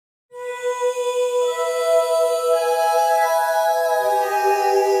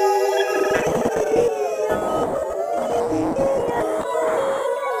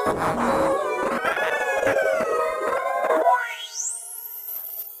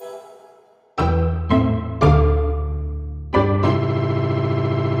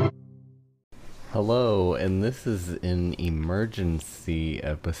Hello, and this is an emergency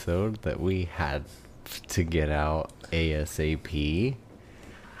episode that we had to get out ASAP.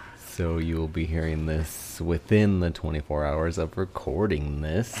 So you'll be hearing this within the 24 hours of recording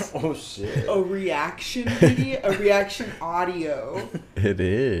this. Oh shit. A reaction video? A reaction audio. It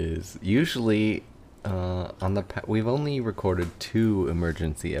is. Usually, we've only recorded 2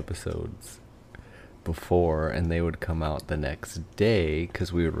 emergency episodes before, and they would come out the next day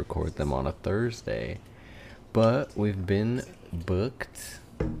because we would record them on a Thursday. But we've been booked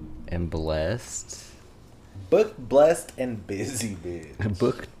and blessed. Booked, blessed, and busy, bitch.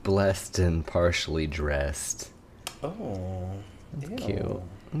 Booked, blessed, and partially dressed. Oh, That's cute.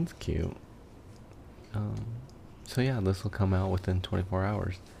 That's cute. So yeah, this will come out within 24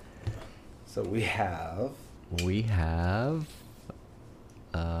 hours. So we have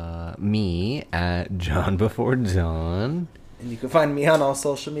me at John Before Dawn. and you can find me on all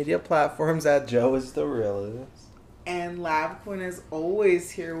social media platforms at Joe is the Realist. And LavQuinn is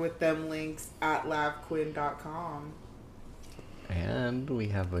always here with them links at lavquinn.com. And we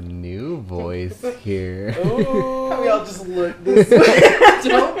have a new voice here. Oh, we all just look this way.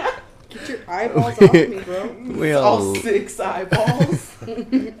 Don't get your eyeballs off me, bro. We all 6 eyeballs.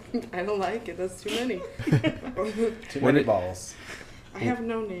 I don't like it. That's too many. Too many balls. I have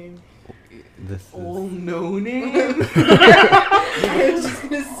no name. This is... Oh, no name. I was just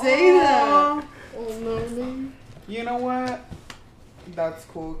gonna say that. Oh no name. You know what? That's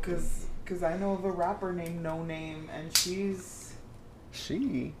cool, cause I know of a rapper named No Name, and she's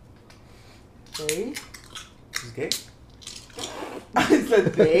She. gay. She's gay? I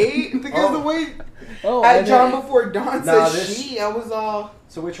said they because the way I at John didn't- Before Dawn Nah, said this- she, I was all.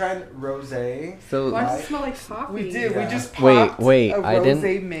 So we're trying rosé. So Why does Right. it smell like coffee? We did. Yeah. We just Wait, popped wait, a I didn't-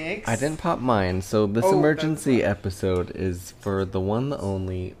 rosé mix. I didn't pop mine. So this Oh, emergency that's episode is for the one, the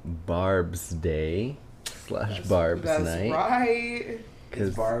only Barb's Day / Barb's That's Night. right.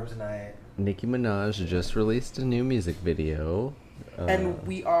 It's Barb's night. Nicki Minaj just released a new music video. And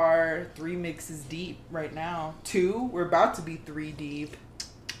we are 3 mixes deep right now. 2. We're about to be 3 deep.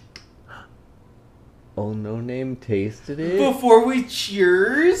 Oh, No Name tasted it. Before we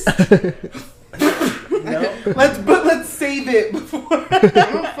cheers, No. let's save it before. I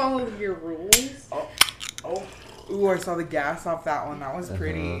don't follow your rules. Oh. Ooh, I saw the gas off that one. That was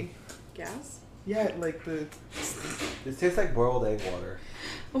pretty. Gas? Yeah, like the. This tastes like boiled egg water.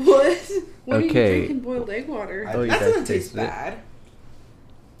 What? What are you Okay. drinking boiled egg water? Oh, you That guys doesn't taste tasted it? bad.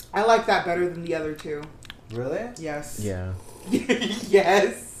 I like that better than the other 2. Really? Yes. Yeah.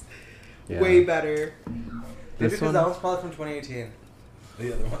 Yes. Yeah. Way better. Maybe This because one- that one's probably from 2018.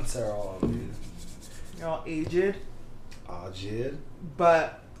 The other ones are all You're all aged. Ajid.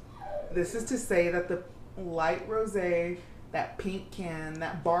 But this is to say that the light rosé, that pink can,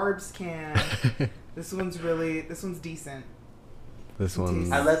 that Barb's can, this one's decent. This It one.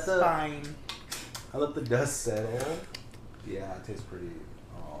 tastes I let the- fine. I let the dust settle. Yeah, it tastes pretty.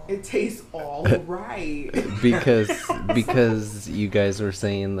 It tastes all right. because you guys were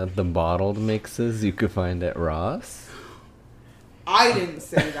saying that the bottled mixes you could find at Ross. I didn't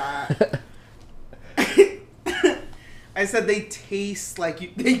say that. I said they taste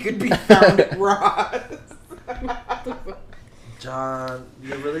like they could be found at Ross. John,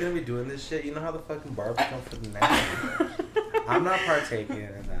 you're really gonna be doing this shit? You know how the fucking barbs come for the neck? I'm not partaking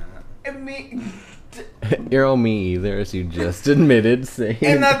in that. I mean, You're all me either, as you just admitted. Saying.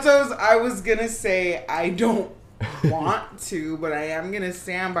 and that's what I was gonna say. I don't want to, but I am gonna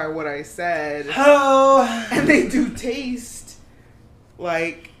stand by what I said. Oh! And they do taste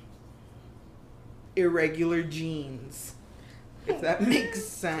like irregular jeans, if that makes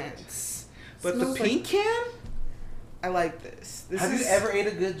sense. But the Smells pink can, I like this. Have you ever ate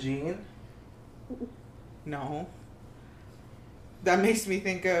a good jean? No. That makes me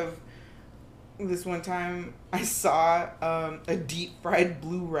think of this one time I saw a deep fried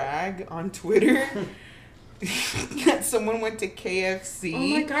blue rag on Twitter. That someone went to KFC. Oh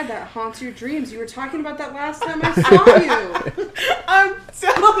my god, that haunts your dreams. You were talking about that last time I saw you. I'm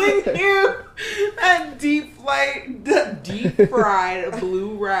telling you, that deep fried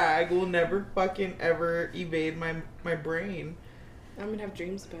blue rag will never fucking ever evade my brain. I'm gonna have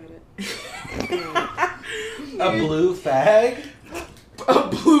dreams about it. A blue fag? A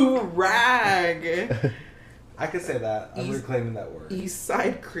blue rag. I could say that. I'm East- reclaiming that word. East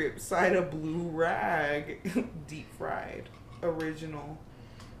Side Crip Side a blue rag. Deep fried. Original.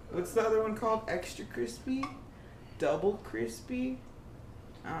 What's the other one called? Extra crispy? Double crispy?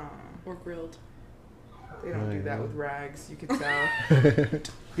 Or grilled. They don't do that with rags. You can tell.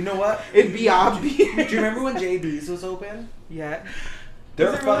 You know what? It'd be obvious. Do you remember when JB's was open? Yeah.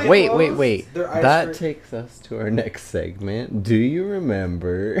 They're Is it really Wait, close? wait. Their ice That cream- takes us to our next segment. Do you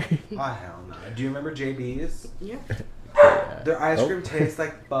remember? Oh, hell no. Do you remember JB's? Yeah. Yeah. Their ice Oh. cream tastes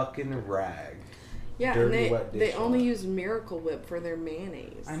like fucking rag. Yeah, Dirty, and wet they dish only soda. use Miracle Whip for their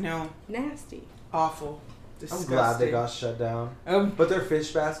mayonnaise. I know. Nasty. Awful. I'm Disgusting. glad they got shut down. But their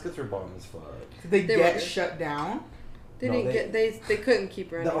fish baskets were bomb as fuck. Did they They were get good. shut down? They No, didn't they couldn't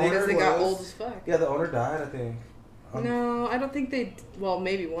keep running The owner because they got was- old as fuck. Yeah, the owner died, I think. No, I don't think they. Well,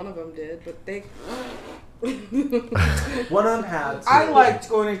 maybe one of them did, but they. One of them had to. I liked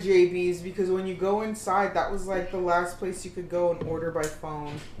going to JB's because when you go inside, that was like the last place you could go and order by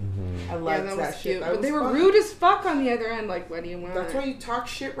phone. Mhm. I Yeah, liked that that, was shit. cute. That But was they were fun. rude as fuck on the other end. Like, what do you want? That's why you talk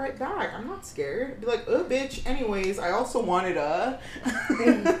shit right back. I'm not scared. Be like, bitch. Anyways, I also wanted a.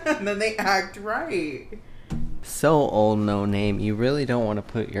 And then they act right. So, old no name, you really don't want to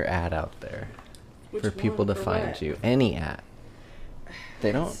put your ad out there Which for people one? to For find what? you. Any ad.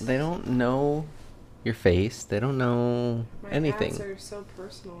 They don't know your face. They don't know My anything. ads are so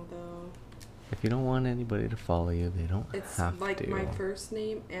personal, though. If you don't want anybody to follow you, they don't It's have like to. my first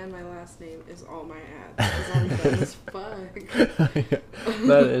name and my last name is all my ads. Because I'm dumb as fuck.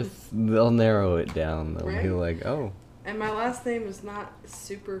 That is, they'll narrow it down. They'll be Right? like, oh, And my last name is not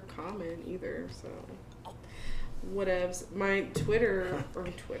super common either, so whatevs. My Twitter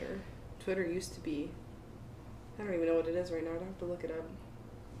used to be. I don't even know what it is right now. I'd have to look it up.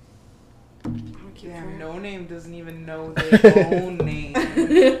 I don't keep Damn, track. no name doesn't even know their own name.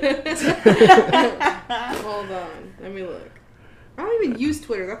 Hold on, let me look. I don't even use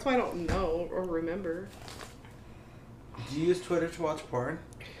Twitter. That's why I don't know or remember. Do you use Twitter to watch porn?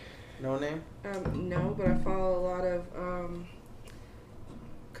 No name? No, but I follow a lot of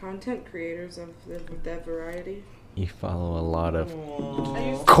content creators of that variety. you follow a lot of. I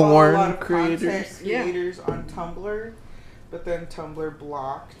used to Corn follow a lot of creators? content Yeah. creators on Tumblr, but then Tumblr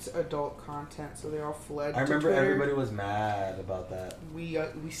blocked adult content, so they all fled. I to remember Twitter. everybody was mad about that. We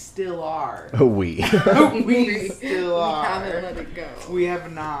still are. We. We still We are. haven't let it go. We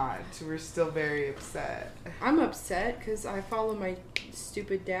have not. We're still very upset. I'm upset because I follow my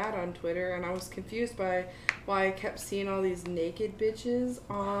stupid dad on Twitter, and I was confused by why I kept seeing all these naked bitches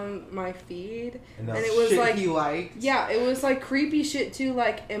on my feed. And And that's it was Shit like, he liked. yeah, it was like creepy shit too.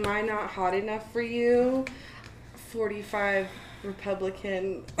 Like, am I not hot enough for you? 45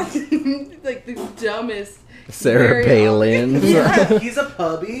 Republican, like the dumbest. Sarah very Palin. Yeah, he's a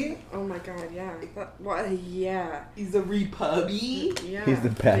puppy. Oh my god, yeah. Well, yeah. He's a repubby. Yeah. He's the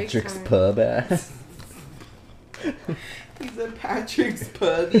big Patrick's time. pub ass. He's a Patrick's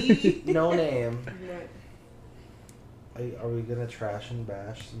pubby. No name. What? Are we gonna trash and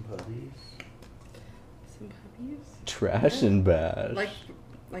bash some puppies? Some puppies? Trash and bash.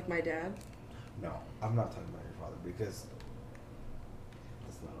 Like my dad? No, I'm not talking about your father because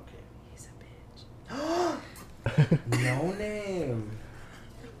that's not okay. He's a bitch. No name.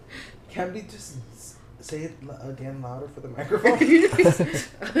 Can we just say it again louder for the microphone?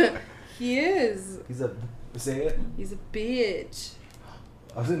 He is. He's a. Say it. He's a bitch.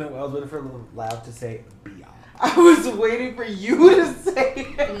 I was waiting for a little loud to say "bia." I was waiting for you to say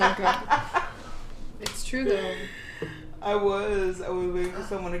it. Oh my god. It's true though. I was waiting for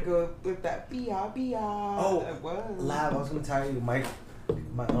someone to go with that bia. Oh, I was. Lab, I was gonna tell you, my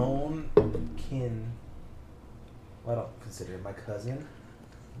own kin. Well, I don't consider it my cousin.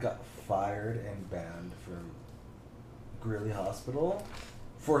 Got fired and banned from Greeley Hospital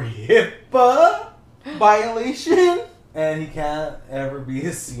for HIPAA Violation. and he can't ever be a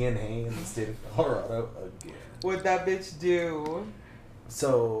CNA in the state of Colorado again. What'd that bitch do?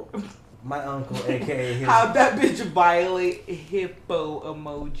 So, my uncle, aka his. How'd that bitch violate hippo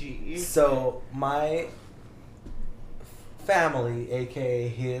emoji? So, my family, aka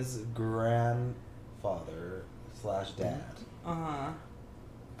his grandfather / dad,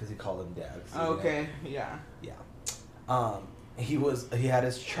 because he called him dad. so, you know, Okay, yeah. Yeah. He had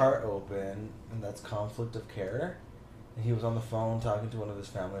his chart open, and that's conflict of care. And he was on the phone talking to one of his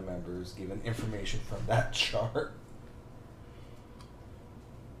family members, giving information from that chart.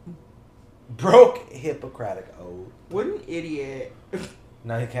 Broke Hippocratic oath. What an idiot.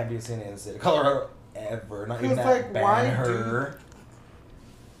 Now he can't be a CNA in the state of Colorado ever. Not even 'Cause, that like, ban why her.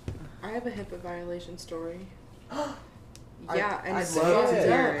 I have a HIPAA violation story. I- Yeah, and I'd it's love so to hear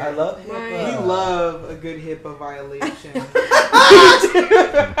dark. I love My- HIPAA. We love a good HIPAA violation.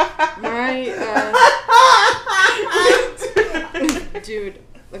 Dude,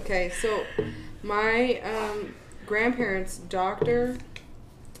 okay, so my grandparents' doctor,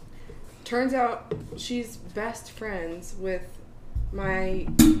 turns out she's best friends with my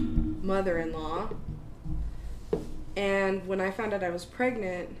mother-in-law. And when I found out I was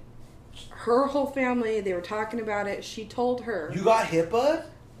pregnant, her whole family, they were talking about it. She told her, You got HIPAA?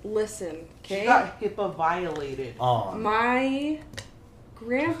 listen, okay? She got HIPAA violated. My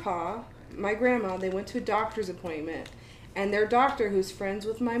grandma, they went to a doctor's appointment. And their doctor, who's friends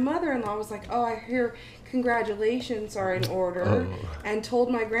with my mother-in-law, was like, oh, I hear congratulations are in order. And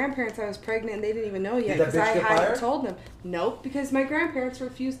told my grandparents I was pregnant, and they didn't even know yet because I hadn't told them. Nope, because my grandparents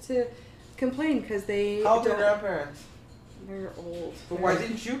refused to complain because they... How old are your grandparents? They're old. But why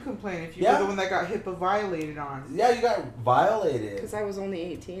didn't you complain if you were the one that got HIPAA violated on? Yeah, you got violated. Because I was only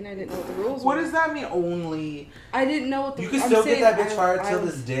 18. I didn't know what the rules were. What does that mean, only? I didn't know what the rules were. You can still get that bitch fired till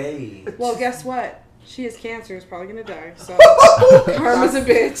this day. Well, guess what? She has cancer. Is probably going to die. So, karma's a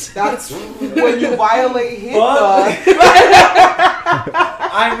bitch. That's when you violate HIPAA.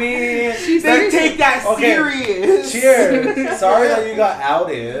 I mean, they take that serious. Cheers. Sorry that you got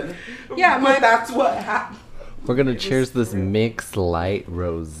outed. Yeah, but that's what happened. We're gonna cheers this mixed light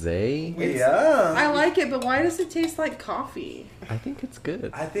rosé. Yeah. I like it, but why does it taste like coffee? I think it's good.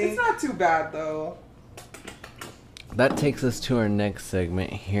 I think it's not too bad though. That takes us to our next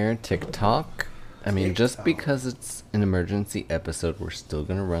segment here, TikTok. I mean, just because it's an emergency episode, we're still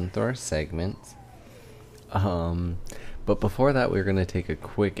gonna run through our segments. But before that, we're gonna take a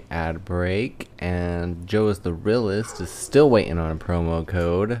quick ad break, and Joe is the realist is still waiting on a promo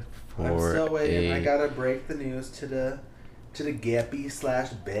code. I'm still waiting. I gotta break the news to the Gappy/Beppy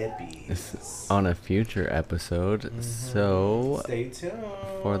on a future episode. So stay tuned.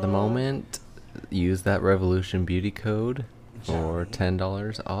 For the moment, use that Revolution Beauty code for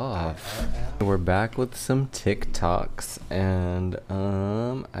 $10 off. We're back with some TikToks, and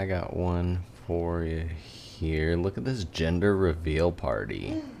I got one for you here. Look at this gender reveal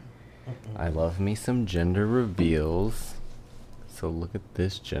party. I love me some gender reveals. So look at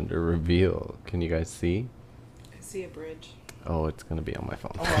this gender reveal. Can you guys see? I see a bridge. Oh, it's gonna be on my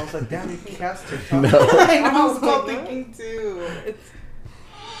phone. Oh, I was like, damn, you can cast TikTok. No. I was thinking too.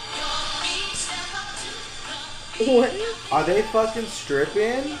 What? Are they fucking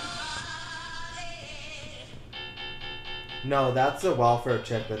stripping? No, that's a welfare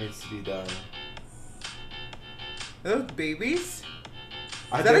check that needs to be done. Are those babies?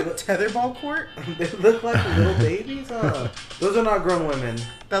 Are Is that a tetherball court? They look like little babies, huh? Those are not grown women.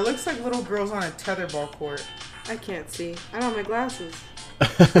 That looks like little girls on a tetherball court. I can't see. I don't have my glasses.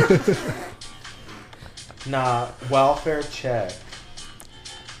 Nah, welfare check.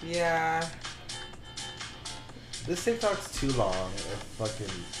 Yeah. This TikTok's too long. If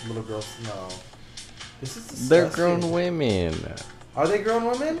fucking little girls, no. This is disgusting. They're grown women. Are they grown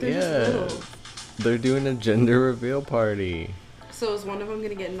women? Yeah. They're doing a gender reveal party. So is one of them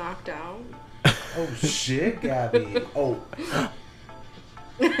gonna get knocked out? Oh shit, Gabby. Oh.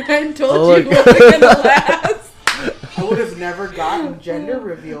 I told you what was gonna last. I would have never gotten gender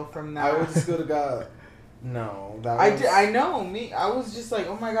reveal from that. I would just have got. No, that was... I know. I was just like,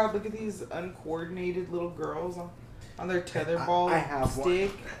 oh my god, look at these uncoordinated little girls on their tetherball I have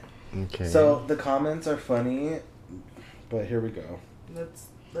stick. One. Okay. So the comments are funny, but here we go. Let's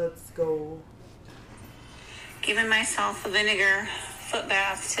go. Giving myself a vinegar foot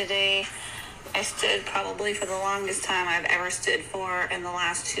bath today. I stood probably for the longest time I've ever stood for in the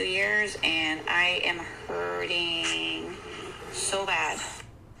last 2 years, and I am hurting so bad.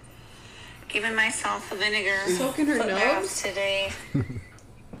 Giving myself a vinegar Soaking her foot nose bath today.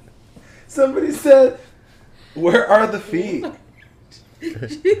 Somebody said, "Where are the feet?"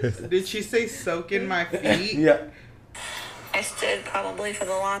 Did she say soak in my feet? Yeah. I stood probably for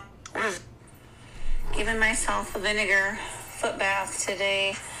the long. Giving myself a vinegar foot bath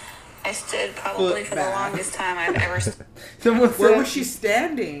today. I stood probably for the longest time I've ever. Someone said, where was she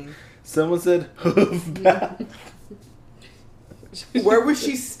standing? Someone said hoof bath. Where was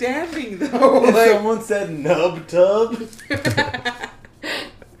she standing though? And someone said nub tub.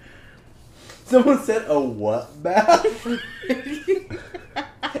 Someone said a what bath?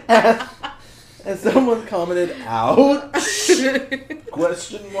 and someone commented ouch?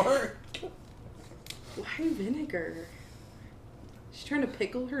 Question mark. Why vinegar? She's trying to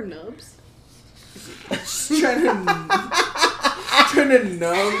pickle her nubs? She's trying to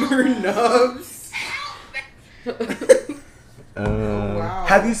numb her nubs. Oh, wow.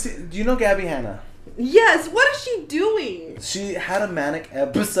 Have you seen? Do you know Gabby Hanna? Yes. What is she doing? She had a manic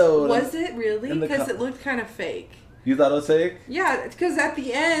episode. Was it really? Because it looked kind of fake. You thought it was fake? Yeah, because at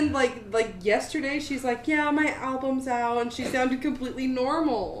the end, like yesterday, she's like, "Yeah, my album's out," and she sounded completely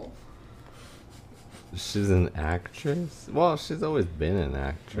normal. She's an actress? Well, she's always been an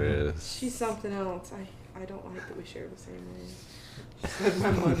actress. She's something else. I don't like that we share the same name. Said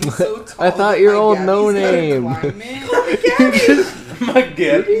my money's so tall. I thought that your my old Gabby's no gotta name. climb it. My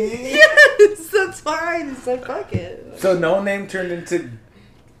Gabby. Yes, that's fine. So fuck it. So no name turned into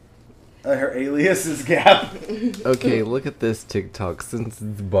her alias is Gap. Okay, look at this TikTok since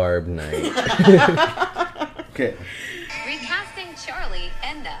it's Barb night. Okay. Recasting Charlie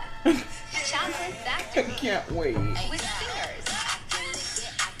and Chocolate I Factory can't wait. with singers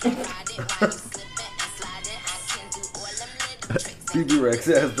BB Rex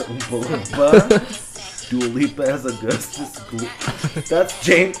has the Oompa Loompa. Dua Lipa has Augustus Gloop. That's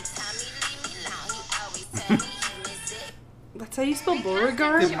James. That's how you spell Did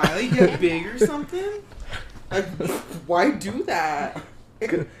Beauregard? Miley get big or something? Like, why do that?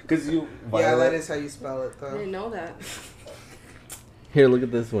 Because you. Yeah, that is how you spell it, I though. didn't know that. Here, look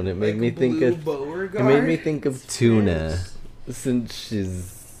at this one. It made Like me think Blue of. Beauregard? It made me think of Tuna, since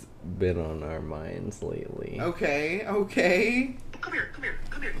she's been on our minds lately. Okay, okay. Come here.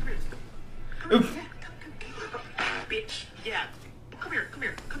 Bitch, yeah. Come here.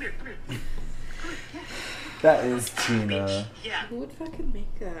 That is Tina. Yeah. Who would fucking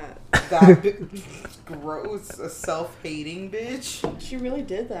make that? That gross, a self-hating bitch. She really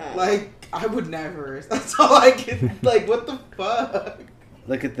did that. Like, I would never. That's all I can. Like, what the fuck?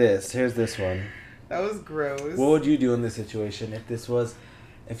 Look at this. Here's this one. That was gross. What would you do in this situation if this was,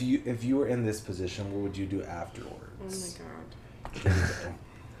 if you were in this position? What would you do Oh afterwards? my god. Here you go.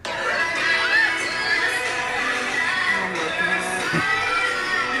 Oh my god.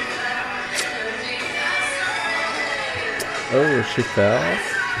 Oh, she fell?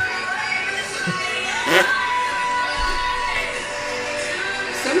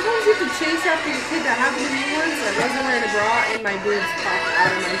 Sometimes you have to chase after your kid. That happened to me once. I wasn't wearing a bra and my boobs popped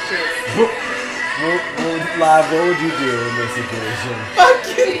out of my shirt. What would you do in this situation?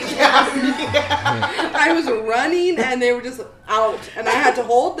 Fucking Gabby. I was running and they were just out. And I had to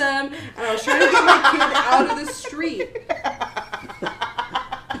hold them. And I was trying to get my kid out of the street.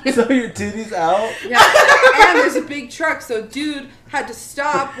 So your titties out? Yeah. And there's a big truck. So dude had to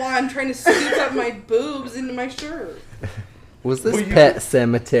stop while I'm trying to scoop up my boobs into my shirt. Was this Were you- Pet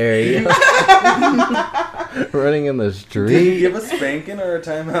Cemetery? Running in the Did he street? give a spanking or a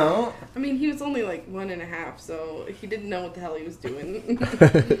timeout? I mean, he was only like 1.5, so he didn't know what the hell he was doing.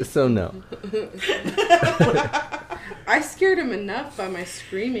 So no. I scared him enough by my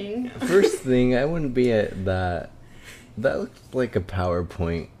screaming. First thing, I wouldn't be at that. That looked like a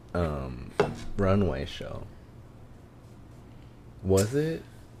PowerPoint runway show. Was it?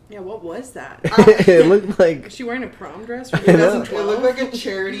 Yeah, what was that? It looked like Was she wearing a prom dress from I know. It 2012? looked like a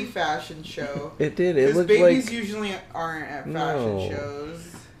charity fashion show. it did. It Because looked babies like usually aren't at fashion No.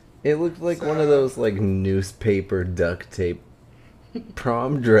 shows. it looked like one of So- those like newspaper duct tape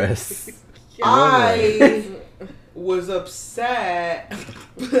prom dress. I was upset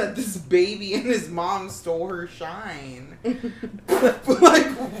that this baby and his mom stole her shine. Like,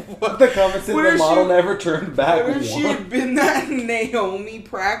 what? The comment said What the if model she- never turned back What if she once. had been that Naomi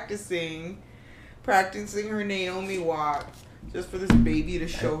practicing her Naomi walk just for this baby to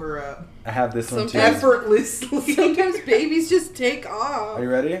show her up I have this one too. Sometimes- effortlessly? Sometimes babies just take off. Are you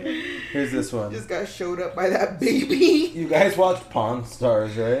ready? Here's this one. Just got showed up by that baby. You guys watched Pawn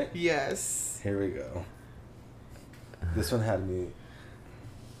Stars, right? Yes. Here we go. This one had me.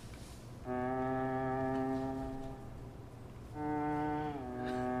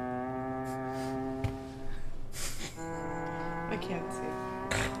 I can't see.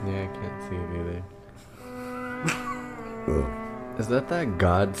 Yeah, I can't see it either. Is that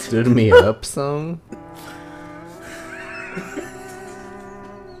God Stood Me Up song?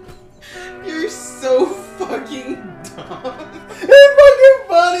 You're so fucking dumb. It's fucking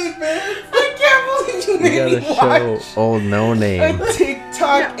funny, man. I can't believe you You made gotta me show watch old No Name. a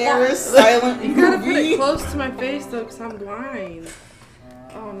TikTok Yeah, era silent You gotta put movie. it close to my face though, because I'm blind.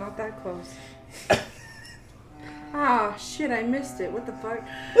 Oh, not that close. Ah, shit, I missed it. What the fuck?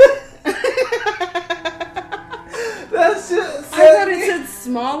 That's just. I thought it said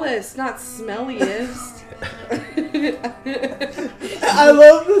smallest, not smelliest. I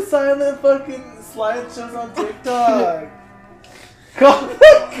love the silent fucking slideshows on TikTok. Oh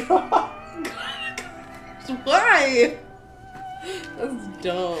my god. Why? That's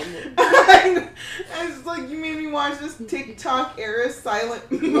dumb. It's like you made me watch this TikTok era silent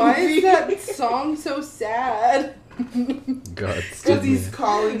movie. Why is that song so sad? God Because Stood Me he's Up.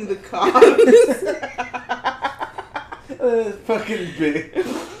 calling the cops. Fucking big.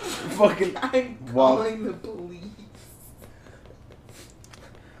 Fucking. I'm Wow. calling the police.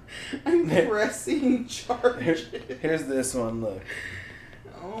 I'm pressing charges. Here's this one, look.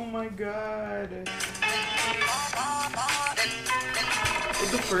 Oh my god.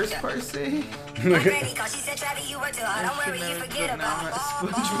 What'd the first part say? My granny called, she said, Travis, you work too hard. Don't worry, you forget about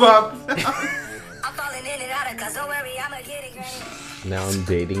SpongeBob. I'm falling in and out of cause don't worry, I'ma get it, granny. Now I'm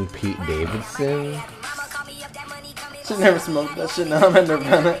dating Pete Davidson. Mama call me up, that money coming. She never smoked that shit. Now I'm at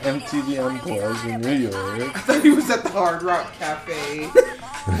Nirvana MTV Unplugged in New York. I thought he was at the Hard Rock Cafe.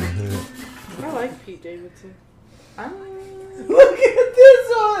 I like Pete Davidson. Look at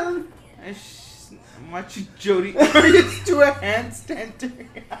this one. I'm watching Jody Arias do a handstand.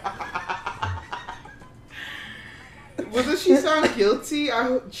 Wasn't she found guilty?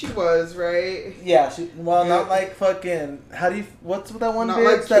 She was, right? Yeah, not like fucking. How do you? What's that one? Not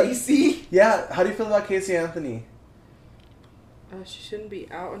bitch like that- Casey. Yeah. How do you feel about Casey Anthony? She shouldn't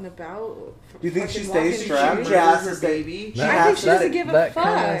be out and about. Do you think she fucking stays walking strapped? shoes. She has to her stay. baby. She I has think she to- doesn't give a That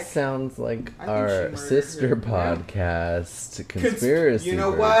kind of fuck. sounds like I think she our murdered sister her. podcast, Conspiracy You know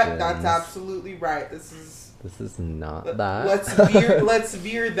what? That's Virgins. absolutely right. This This is not that. Let's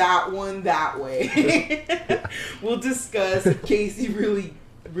veer that one that way. We'll discuss if Casey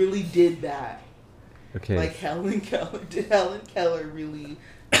really did that. Okay. Like Helen Keller. Did Helen Keller really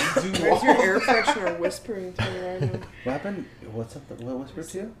do Where's your air freshener whispering to me right now? What happened? What's up? What whispered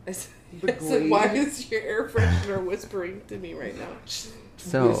to you? I said, The I said, why glade. is your air freshener whispering to me right now?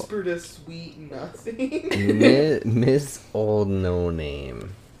 So- Whispered a sweet nothing. Miss Old No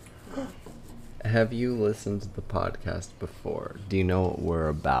Name. Have you listened to the podcast before? Do you know what we're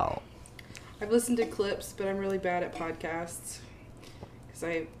about? I've listened to clips, but I'm really bad at podcasts because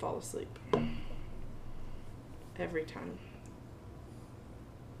I fall asleep every time.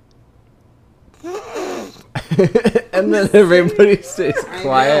 And then everybody stays I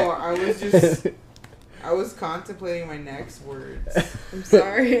quiet. know. I was contemplating my next words. I'm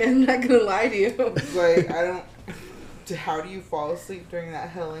sorry. I'm not gonna lie to you. It's like I don't. How do you fall asleep during that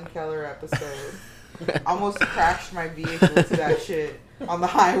Helen Keller episode? Almost crashed my vehicle to that shit on the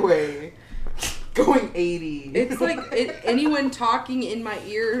highway, going 80. It's like anyone talking in my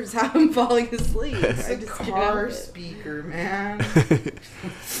ears how I'm falling asleep. It's I a just can't car help it. speaker, man.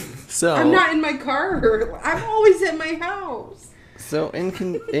 So I'm not in my car. I'm always at my house. So in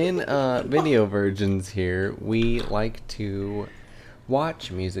video virgins here, we like to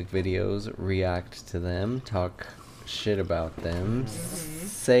watch music videos, react to them, talk shit about them,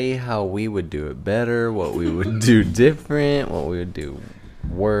 say how we would do it better, what we would do different, what we would do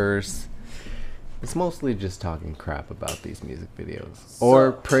worse. It's mostly just talking crap about these music videos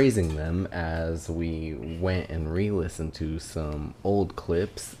or praising them, as we went and re-listened to some old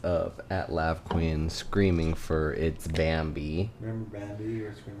clips of At Lav Quinn screaming for its Bambi. Remember Bambi? You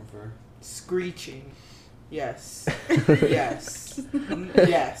were screaming for. Screeching. Yes. Yes.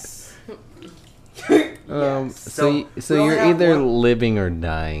 Yes. Yes. So we only you're have either one- living or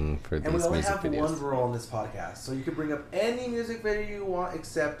dying for And we these only music have videos. one rule on this podcast, so you can bring up any music video you want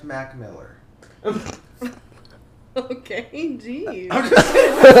except Mac Miller. Okay, jeez.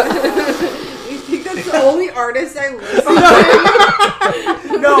 You think that's the only artist I listen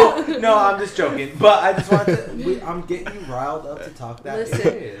to? No, I'm just joking. But I just wanted to. I'm getting you riled up to talk that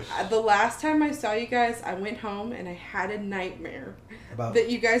Listen, ish. the last time I saw you guys, I went home and I had a nightmare About that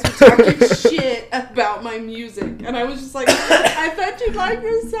you guys were talking shit about my music, and I was just like, I thought you'd like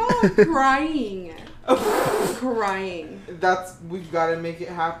this song, crying. We've got to make it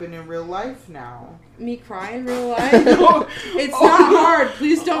happen in real life now. Me cry in real life? It's not hard.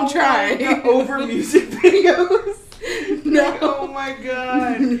 Please don't try. my God, over music videos. No. Like, oh my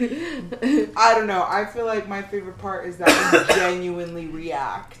god. I don't know. I feel like my favorite part is that we genuinely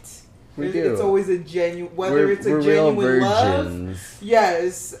react. We do. It's always a genuine, whether it's a we're real genuine love. virgins.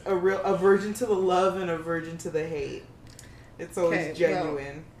 Yes, a virgin to the love and a virgin to the hate. It's always Okay,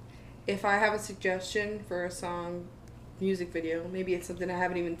 genuine. If I have a suggestion for a song, music video, maybe it's something I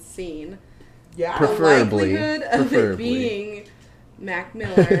haven't even seen. Yeah. Preferably. The likelihood of it Preferably. being Mac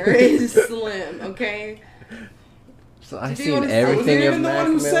Miller is slim, okay? So I've Did you seen notice- I wasn't everything of even the Mac one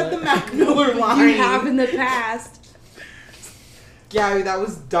who Miller. said the Mac Miller line. You have in the past. Gabby, that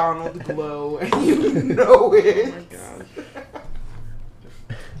was Donald Glow, and you know it. Oh my god.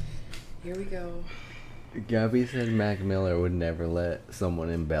 Here we go. Gabby said Mac Miller would never let someone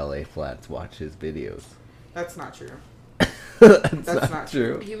in ballet flats watch his videos. That's not true. That's not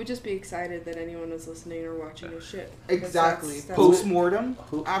true. He would just be excited that anyone was listening or watching his shit. Because Exactly. that's- Post-mortem?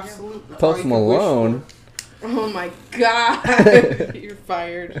 Absolutely. That's all Post you can wish Malone. for. Oh my god. You're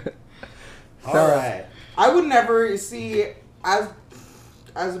fired. Alright. I would never see, as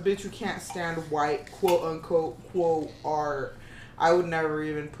a bitch who can't stand white, quote unquote, quote, art, I would never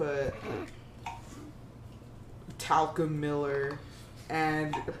even put Talcum Miller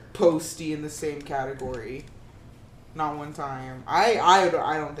and Posty in the same category. Not one time. I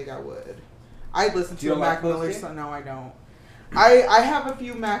don't think I would. I'd listen Do to you a like Mac Miller Posty? song. No, I don't. I have a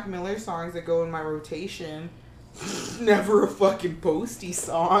few Mac Miller songs that go in my rotation. Never a fucking Posty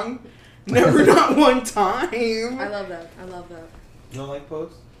song. Never, not one time. I love that. I love that. You don't like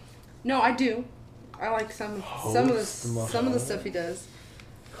Post? No, I do. I like some of the stuff he does.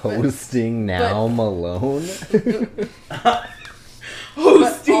 Hosting now, Malone.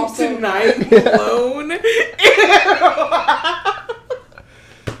 Hosting also- tonight alone.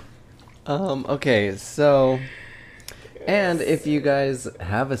 Okay, so, and if you guys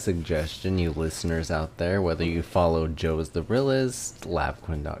have a suggestion, you listeners out there, whether you follow Joe's the Realist,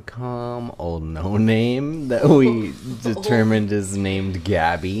 LabQuinn.com, Old No Name, that we determined is named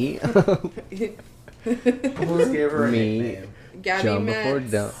Gabby. Who gave her a Me. nickname? Gabby Jump before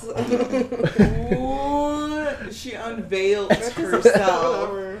Metz. Ooh, she unveiled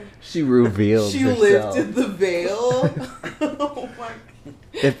herself. She revealed She herself. lifted the veil. Oh my.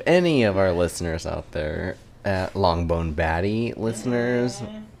 If any of our listeners out there, Longbone Batty listeners,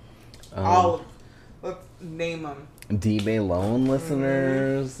 All of, let's name them. D-Bay Lone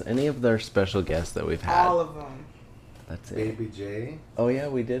listeners, any of their special guests that we've had. All of them. That's it. Baby J. Oh yeah,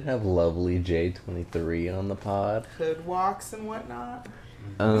 we did have lovely J23 on the pod. Hood walks and whatnot.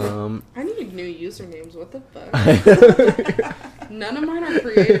 Um, I need new usernames. What the fuck? None of mine are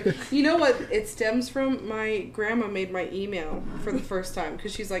creative. You know what? It stems from my grandma made my email for the first time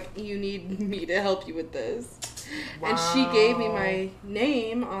because she's like, "You need me to help you with this," and she gave me my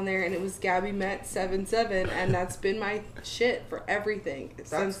name on there, and it was Gabby Met 77, and that's been my shit for everything That's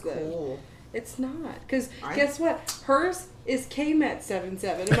since then. cool. It's not, because guess what? Hers is K-Met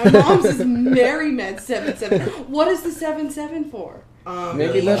 77, and my mom's is Mary Met 77. What is the 77 for?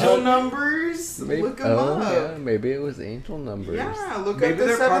 Maybe angel that's- numbers. Look them up. Yeah, maybe it was angel numbers. Yeah, look Maybe up the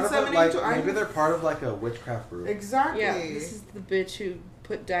they're part of 77 like angel. maybe they're part of like a witchcraft group. Exactly. Yeah, this is the bitch who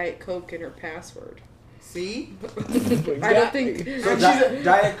put Diet Coke in her password. See? I don't think. So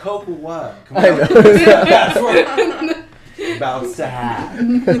Diet Coke or what? Come I on. know. That's what about to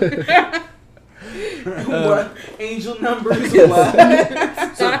have. What? Angel numbers what?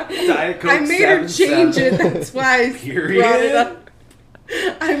 So Diet Coke I made her 77. change it. That's why I brought it Period. up.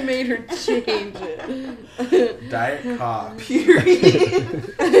 I made her change it. Diet Cock.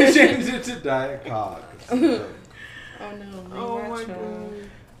 Period. Change it to Diet Cock. Oh no. Oh my god.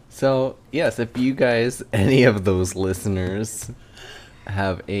 So, yes, if you guys, any of those listeners,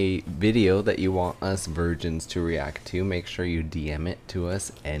 have a video that you want us virgins to react to, make sure you DM it to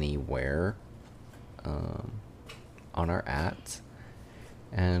us anywhere on our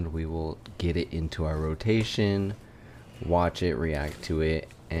 @, and we will get it into our rotation, watch it, react to it,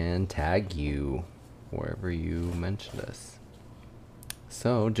 and tag you wherever you mentioned us.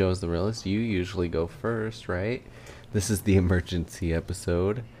 So, Joe's the Realist, you usually go first, right? This is the emergency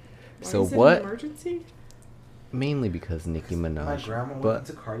episode. Why So is it what? An emergency? Mainly because Nicki Minaj. My grandma went but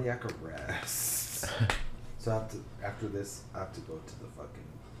into cardiac arrest. So after this, I have to go to the fucking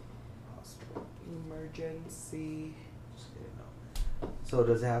hospital. Emergency. Just kidding, no. So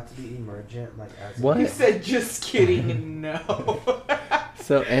does it have to be emergent? Like as What? You said just kidding. No.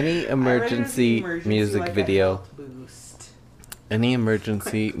 so any emergency music like a video, health boost. any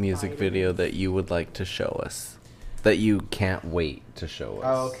emergency music Vitamins. video that you would like to show us, that you can't wait to show us.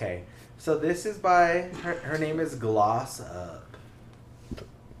 Oh, okay. So this is by her name is Gloss Up.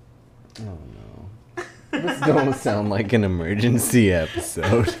 Oh no. This don't sound like an emergency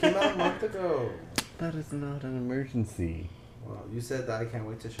episode. Came out a month ago. That is not an emergency. Well, you said that I can't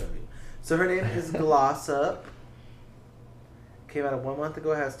wait to show you. So her name is Gloss Up. Came out 1 month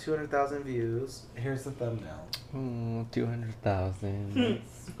ago. Has 200,000 views. Here's the thumbnail. Oh, 200,000.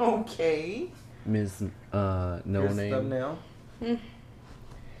 Okay. Ms. No Here's the Name. thumbnail.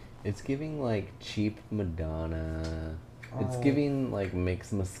 It's giving like cheap Madonna. It's Oh. giving like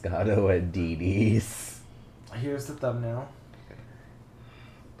mixed Moscato at Dee Dee's. Here's the thumbnail.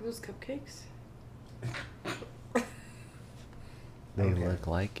 Are those cupcakes? They Okay. look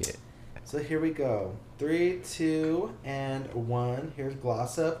like it. So here we go. 3, 2, and 1. Here's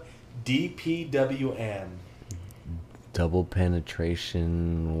Gloss Up. DPWM. Double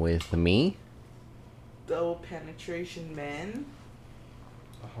penetration with me. Double penetration men.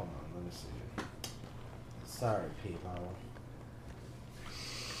 Oh, hold on, let me see. Sorry, people.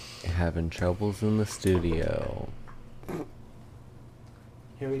 Having troubles in the studio.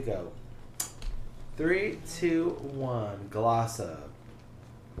 Here we go. 3, 2, 1. Gloss Up.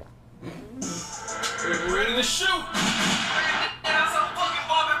 We're ready to shoot.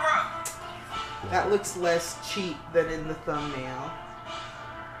 That looks less cheap than in the thumbnail.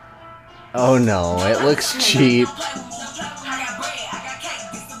 Oh no, it looks cheap. Is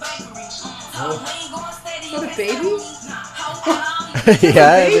that a baby?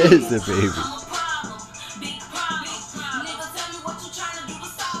 Yeah, it is a baby.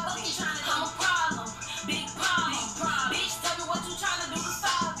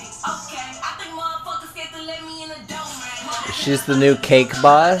 She's the new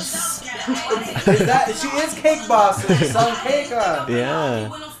CakeBoss. She is CakeBoss. So she sung Cake on. Yeah.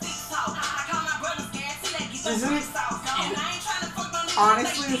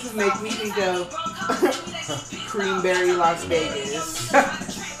 Honestly, this is making me think of Creamberry Las Vegas.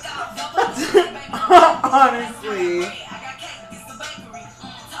 Honestly.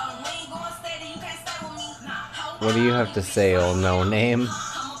 What do you have to say, old no name?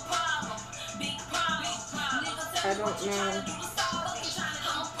 I don't know.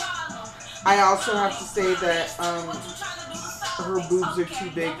 I also have to say that her boobs are too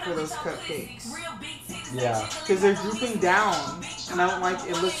big for those cupcakes. Yeah. Because they're drooping down. And I don't like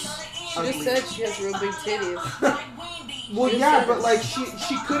it. Looks She ugly. just said she has real big titties. Well, yeah, but like she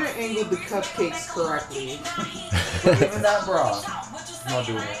couldn't angle the cupcakes correctly. But even that bra, I'm not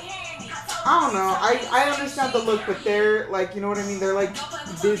doing it. I don't know. I understand the look, but they're like, you know what I mean? They're like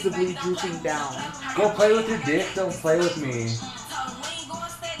visibly drooping down. Go play with your dick. Don't play with me.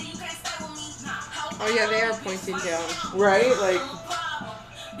 Oh yeah, they are pointing down. Right? Like,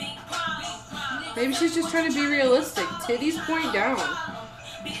 Maybe she's just trying to be realistic. Titties point down.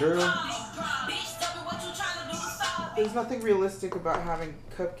 True. there's nothing realistic about having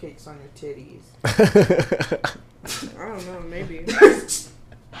cupcakes on your titties. I don't know, maybe.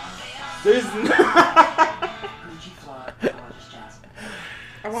 There's not.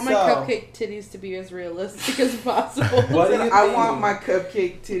 I want my So- cupcake titties to be as realistic as possible. What do you I think? want my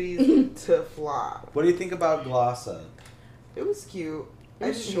cupcake titties to flop. What do you think about Glossa? It was cute. It I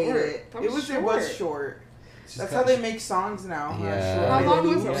was just short. hate it. That It was was short. She's That's got- how they make songs now. Huh? Yeah. Short How long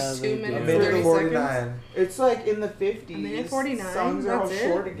was videos. it? Yeah, 2 they do. I minutes, made it 30 to seconds? 49. It's like in the 50s. minute 49? Songs are all That's it?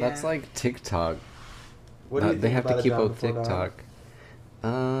 short again. That's like TikTok. What do you They think have about to it keep down up before dawn?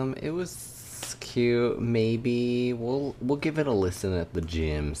 TikTok. It was cute. Maybe we'll give it a listen at the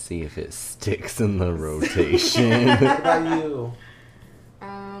gym, see if it sticks in the rotation. What about you?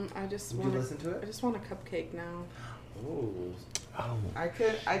 I just Would you want. listen to I it? just want a cupcake now. Ooh. Oh, I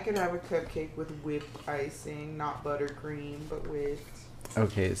could have a cupcake with whipped icing, not buttercream, but whipped.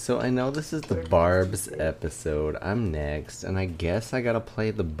 okay. So I know this is the Barb's episode. I'm next, and I guess I gotta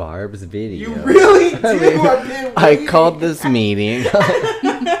play the Barb's video. You really do. I mean, I've been I waiting. called this meeting.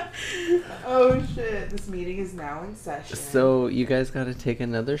 Oh shit! This meeting is now in session. So you guys gotta take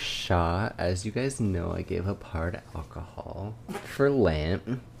another shot. As you guys know, I gave up hard alcohol for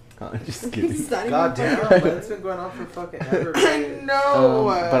Lent. I'm just kidding. It's not even God funny. damn, man, it's been going on for fucking ever. I man. know.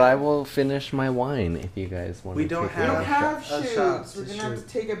 But I will finish my wine if you guys want We to don't take We don't another have shot. shoots. shots We're to gonna have shoot.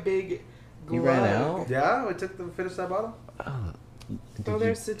 to take a big. You ran glug. out? Yeah, we took them finish that bottle. Oh, did Oh, you,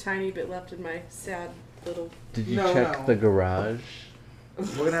 there's a tiny bit left in my sad little. did you No, check no. the garage?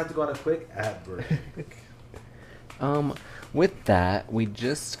 We're gonna have to go on a quick ad break. With that, we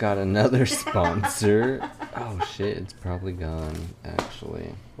just got another sponsor. Oh shit, it's probably gone.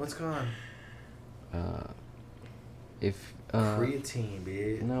 Actually, What's going on? if Creatine,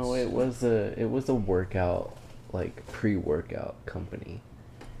 bitch. no, it was a workout, like pre-workout company.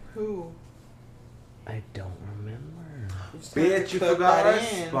 Who? I don't remember. We just have to Bitch, you cut forgot our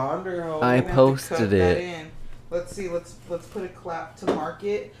that in. sponsor. Ho. I We're gonna have to posted cut that it. in. Let's see. Let's put a clap to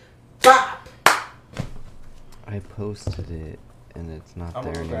market. Bop. I posted it, and it's not I'm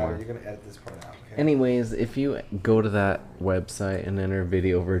there gonna grab anymore. it. You're gonna edit this part out. Okay? Anyways, if you go to that website and enter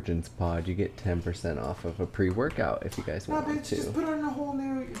Video Virgins Pod, you get 10% off of a pre-workout if you guys No, want bitch. Just to. put on a whole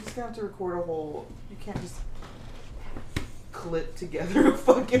new. You're just gonna have to record a whole. You can't just clip together a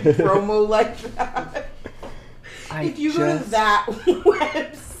fucking promo like that. If you go to that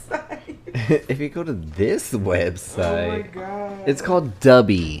website. If you go to this Oh my website, god. it's called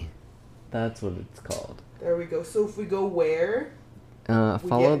Dubby. That's what it's called. There we go. So if we go where? We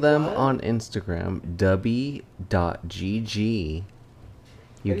Follow get them what? on Instagram, dubby.gg.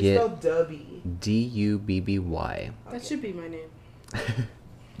 You How do get spell Dubby? DUBBY. That should be my name.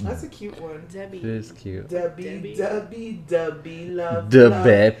 That's a cute one. Debbie. It is cute. Dubby, Dubby, Dubby, love. The love.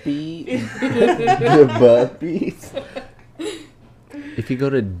 Beppy. The Buppies. If you go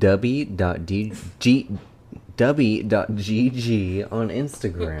to dubby.gg on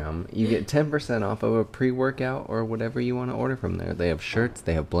Instagram, you get 10% off of a pre-workout or whatever you want to order from there. They have shirts,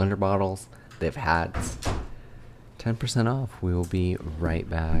 they have blender bottles, they have hats. 10% off. We will be right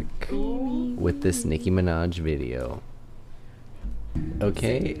back with this Nicki Minaj video.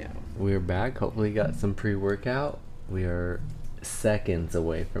 Okay, We're back. Hopefully you got some pre-workout. We are seconds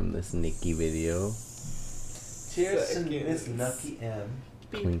away from this Nicki video. Cheers to Seconds. Miss Nucky M.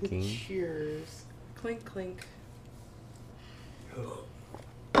 Clinking. Cheers. Clink, clink.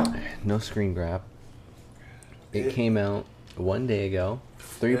 No screen grab. It came out one day ago.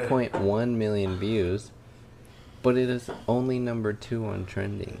 3.1 million views. But it is only number 2 on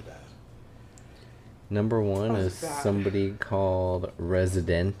trending. Number 1 How's is that? somebody called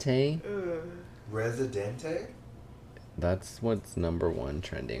Residente. Ugh. Residente? That's what's number 1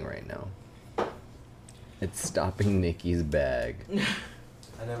 trending right now. It's stopping Nicki's bag.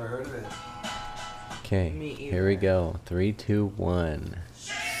 I never heard of it. Okay, Me here we either. go. 3, 2, 1.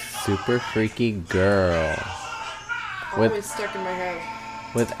 Super Freaky Girl. With- Always stuck in my head.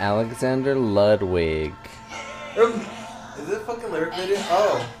 With Alexander Ludwig. Is it a fucking lyric video?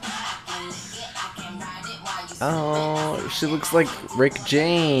 Oh. Oh, she looks like Rick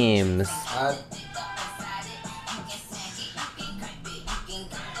James.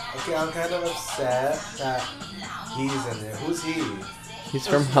 Okay, I'm kind of upset that he's in it. Who's he? He's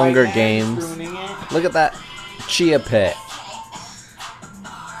from This Hunger white man is Games. ruining it. Look at that chia pet.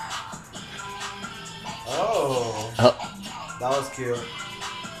 Oh. Oh, That was cute.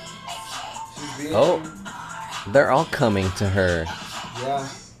 She's being... oh, they're all coming to her. Yeah.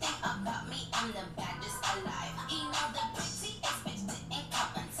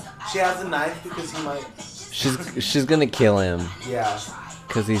 She has a knife because he might... She's gonna kill him Yeah.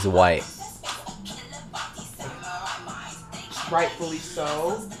 because he's white. Rightfully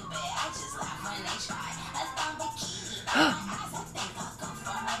so.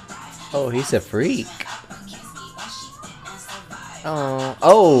 Oh, he's a freak. Oh,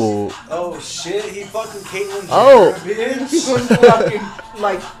 oh, Oh shit, he fucking Caitlyn Jenner, Oh. bitch.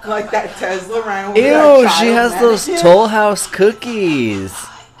 like that Tesla ran over ew! that She child has those mannequin. Toll House cookies.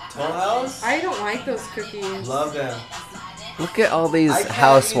 Toll House? I don't like those cookies. Love them. Look at all these I can't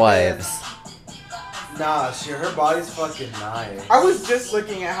housewives. Nah, her body's fucking nice. I was just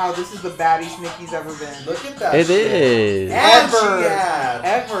looking at how this is the baddest Nicki's ever been. Look at that It shit. is. And Ever. she had.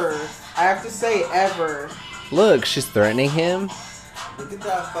 Ever. I have to say, ever. Look, she's threatening him. Look at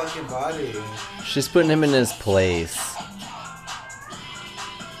that fucking body. She's putting him in his place.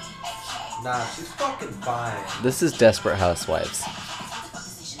 Nah, she's fucking fine. This is Desperate Housewives.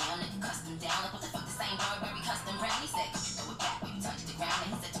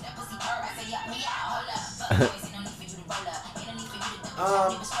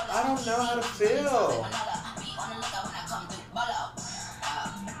 I don't know how to feel.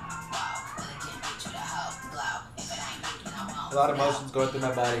 A lot of emotions going through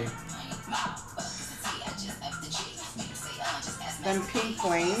my body. Them pink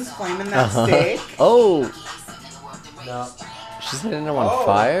flames flaming that stick. Oh, No. she's setting him on Oh.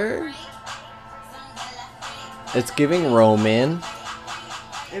 fire? It's giving Roman.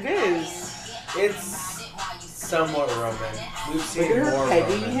 It is. It's somewhat Roman. We've Look seen at her more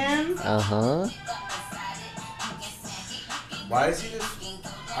pegging Roman. him. Uh-huh. Why is he just...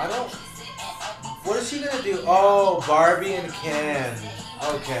 I don't... What is she gonna do? Oh, Barbie and Ken.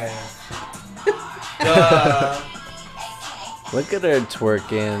 Okay. Duh. Look at her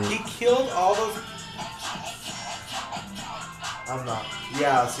twerking. He killed all those... I'm not...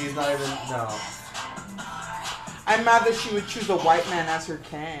 Yeah, so he's not even... No. I'm mad that she would choose a white man as her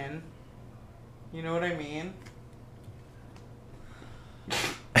Ken. You know what I mean?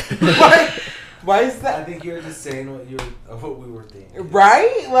 Why is I that? think you were just saying what we were thinking.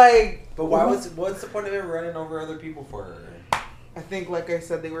 Right? Like... But what's the point of him running over other people for her? I think, like I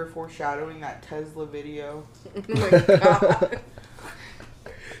said, they were foreshadowing that Tesla video. Oh my god.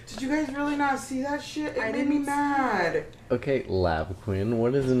 Did you guys really not see that shit? It I made me didn't see mad. Okay, Lab Queen,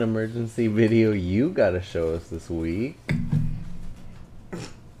 what is an emergency video you gotta show us this week?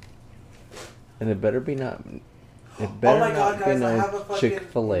 And it better be not... It better Oh my god, not be guys, I have a no fucking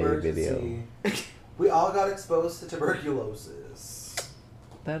Chick-fil-A video. emergency. We all got exposed to tuberculosis.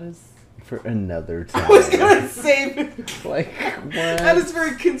 That is for another time. I was gonna say... Like, what? That is for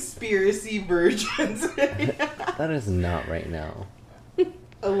conspiracy versions. That is not right now.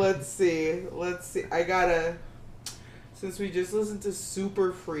 Let's see. I gotta... Since we just listened to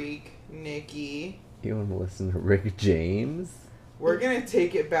Super Freak, Nicki, You want to listen to Rick James? we're gonna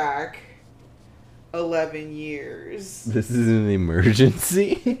take it back 11 years. This is an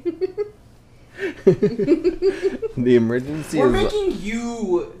emergency? The emergency We're is making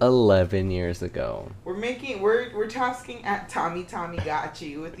you. 11 years ago. We're tasking at Tommy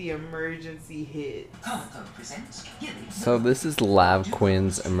Gotchi with the emergency hit. So this is Lav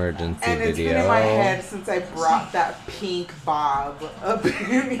Quinn's emergency And it's video. been in my head since I brought that pink bob up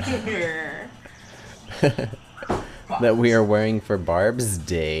in here. That we are wearing for Barb's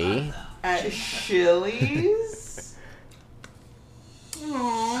Day. At Shilly's.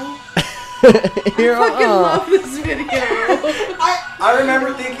 Aww. Here, I fucking love this video. I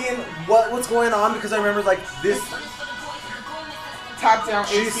remember thinking, what's going on? Because I remember like this. Top down.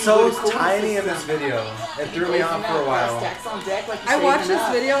 She's so tiny in this video. It threw me off for a while. I watched this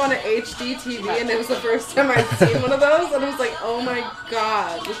video on an HD TV, and it was the first time I'd seen one of those, and I was like, oh my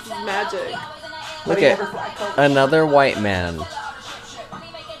god, this is magic. Look at another white man.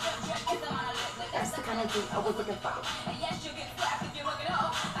 That's the kind of thing I was looking for.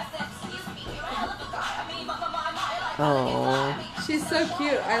 Oh, She's so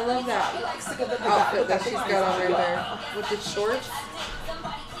cute. I love that outfit that she's got on right there with the shorts.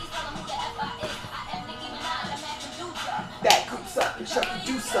 That coops up and shut the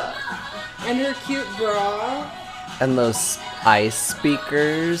juice up. And her cute bra. and those ice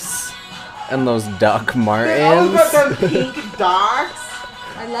speakers, and those Doc Oh, Martens, got them pink docs.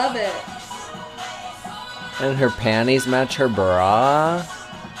 I love it. and her panties match her bra.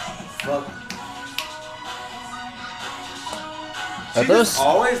 Fuck. Are She those just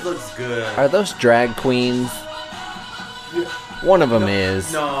always looks good. are those drag queens? One of them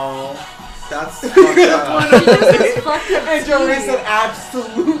is. No, that's fucked up. And Joey said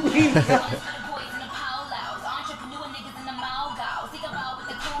absolutely not.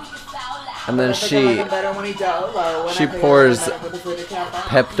 And then she pours pours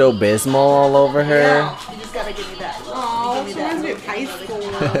Pepto-Bismol all over her. Yeah, you just gotta give me that. Oh, Give she me reminds me that. of high school.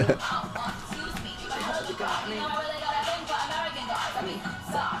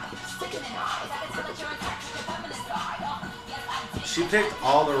 She picked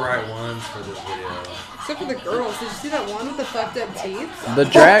all the right ones for this video. Except for the girls. Did you see that one with the fucked up teeth? The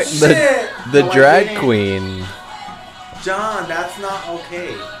drag shit! the No, I drag didn't. queen. John, that's not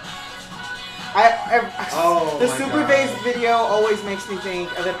okay. The my Super God. Bass video always makes me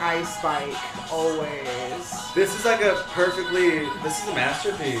think of an ice spike. Always. This is like this is a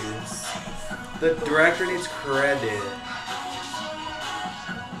masterpiece. The director needs credit.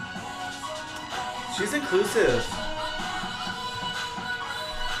 She's inclusive.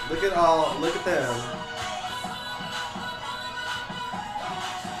 Look at them.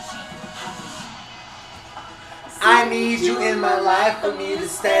 I need you in my life for me to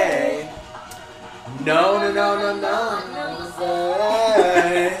stay. No.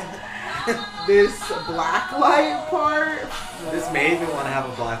 This blacklight part. This made me want to have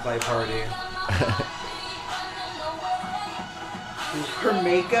a blacklight party. Her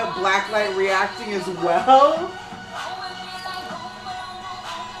makeup, blacklight reacting as well.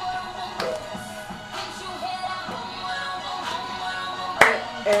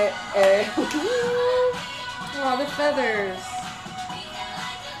 Oh, the feathers.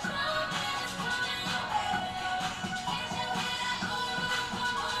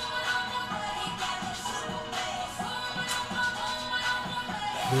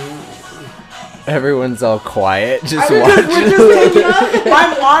 Everyone's all quiet, just We're watching.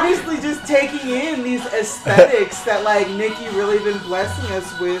 I'm honestly just taking in these aesthetics that like Nicki really been blessing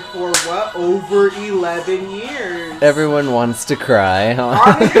us with for what, over 11 years. Everyone wants to cry, huh?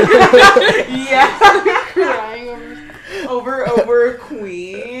 Yeah. Crying over. over a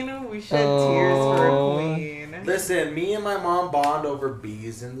queen. We shed tears for a Oh. queen. Listen, me and my mom bond over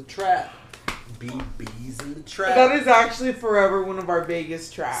bees in the trap. Bees in the trap. That is actually forever one of our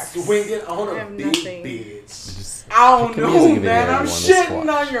biggest tracks. Swinging on I a have big nothing. bitch. Just I don't pick a know, music video man. you I'm wanna shitting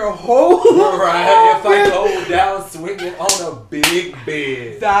watch. on your whole. Alright, if I go down swinging on a big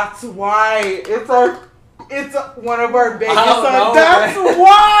bed. That's why it's one of our biggest I don't know, songs. That's man.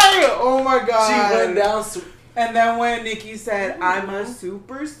 why. Oh my god. She went down And then when Nicki said, "I'm a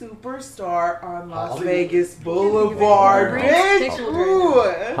superstar on Las Hollywood. Vegas Boulevard," Brain's bitch. pickled Ooh.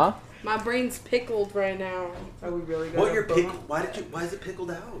 Huh? My brain's pickled right now. Are we really gonna What your boom? pick? Why is it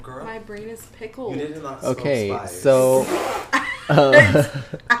pickled out, girl? My brain is You pickled. did not smoke Okay, spice. so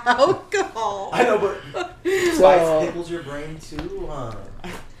Alcohol. I know, but spice So- pickles your brain too, huh?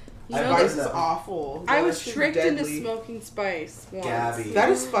 You I've know, heard This is that. awful. I That was shit's tricked into deadly. smoking spice once. Gabby. That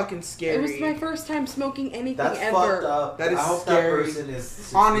is fucking scary. It was my first time smoking anything That's ever. fucked up. That is I hope scary. that person is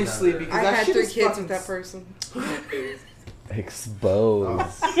 16 Honestly, under. because I that had shit 3 is kids fucking with that person.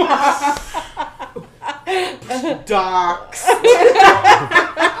 exposed. Docs.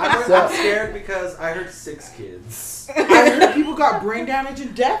 I I'm scared because I heard 6 kids. I heard people got brain damage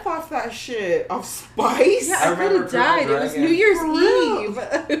and death off that shit. Off Spice? Yeah, I I remember could have died. It was Dragon. New Year's For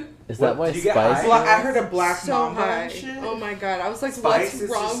real. Eve. Is that why Did you get Spice? high? Well, I heard a black So mamba high. and shit. Oh my god. I was like, Spice what's is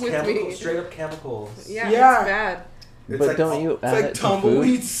wrong just with chemical, me? straight up chemicals. Yeah, Yeah. it's bad. It's But like- don't you It's add like it to food?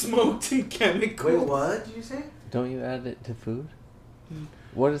 tumbleweed smoked and chemical. Wait, what did you say? Don't you add it to food?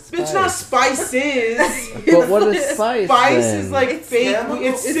 What is spice? Bitch, not spices. But what is spice? Spice then? is like It's fake. chemical-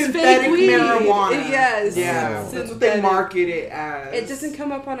 It's it's synthetic fake weed. marijuana. Yes. Yeah, Oh. that's what they Synthetic. market it as. It doesn't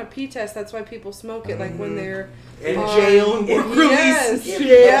come up on a P test. That's why people smoke it. Like when they're in on- jail and work Yes. release.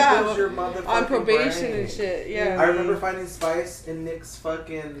 Yeah. It your motherfucking on probation brain. and shit. Yeah. I remember finding Spice in Nick's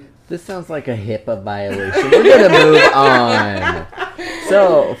fucking. This sounds like a HIPAA violation. We're gonna move on.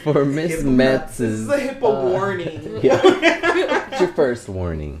 So for Miss HIPAA Metz's, This is a HIPAA warning. Yeah, it's your first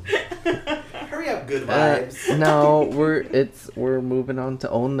warning. Hurry up, good vibes. No, we're moving on to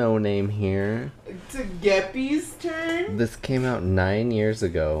Oh No Name here. To Geppy's turn. This came out 9 years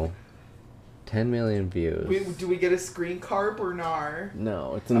ago. 10 million views. Do we get a screen carp or nar?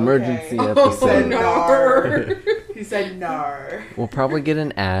 No, it's an emergency Okay. episode. He said no. nar. He said nar. We'll probably get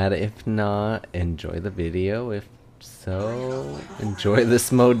an ad. If not, enjoy the video. If so, enjoy this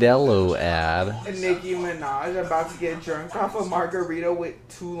Modelo ad. And Nicki Minaj about to get drunk off a margarita with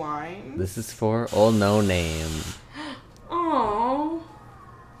 2 limes. This is for Oh No Name. Aww.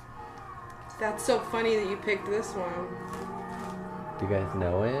 That's so funny that you picked this one. Do you guys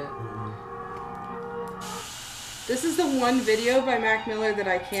know it? This is the one video by Mac Miller that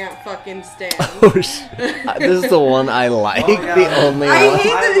I can't fucking stand. Oh shit! This is the one I like. Oh, yeah. The only I one. hate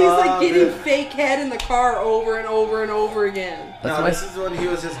that I he's love like getting it. fake head in the car over and over and over again. That's No, my- this is when he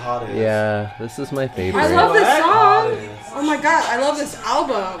was his hottest. Yeah, this is my favorite. I love this What? song. Hottest. Oh my god, I love this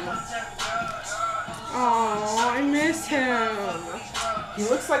album. Oh, I miss him. He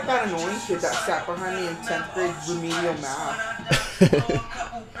looks like that annoying kid that sat behind me in 10th grade remedial math.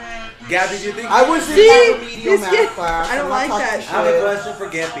 Gabby, do you think? I was in See? that remedial This math kid- class. I don't I'm not like talking that I have a shit. question for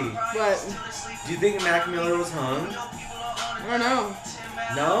Gappy. But Do you think Mac Miller was hung? I don't know.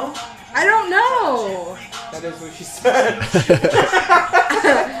 No. I don't know. That is what she said.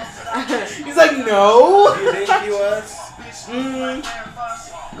 He's like, no. Do you think he was?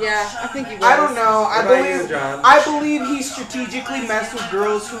 Yeah, I think he was. I don't know. What about you, John? I believe he strategically messed with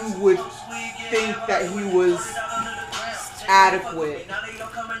girls who would think that he was adequate.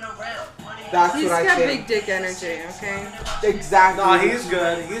 That's He's what I got think. big dick energy, okay? Exactly. No, he's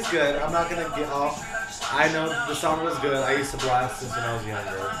good. He's good. I'm not gonna get off. I know the song was good. I used to blast this when I was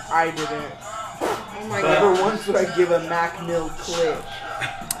younger. I didn't. Oh my Never god. once would I give a Mac Mill clip.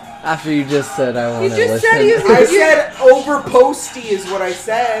 After you just said I want to just listen. said he was- I said over posty is what I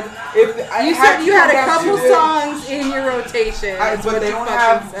said. If I You said you had a to come couple down to it, songs in your rotation. That's but what they you don't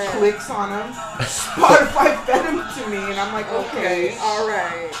fucking have said. clicks on them. Spotify fed them to me, and I'm like, okay,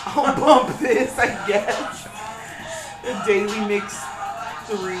 alright. I'll bump this, I guess. The Daily Mix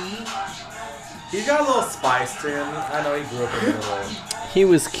 3. He's got a little spice to him. I know he grew up in the middle. He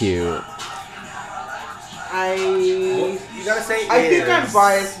was cute. Well, you gotta say I think I'm is.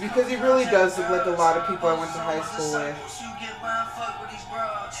 biased because he really does look like a lot of people I went to high school with.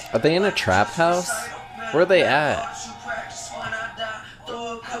 Are they in a trap house? Where are they at?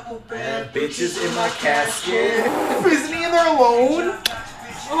 Bad bitches in my casket. Isn't he in there alone?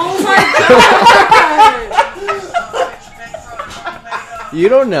 Oh my god! You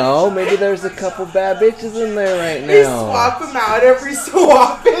don't know. Maybe there's a couple bad bitches in there right They now. swap him out every so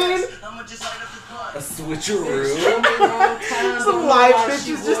often. A switcheroo. Some live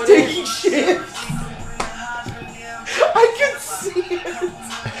bitches just taking shit. I can see it.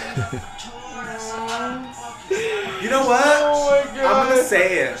 You know what? Oh my I'm god. gonna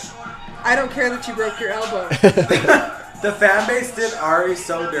say it. I don't care that you broke your elbow. The fan base did Ari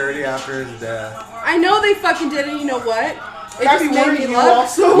so dirty after his death. I know they fucking did it. You know what? It Gabby, just made weren't me you love.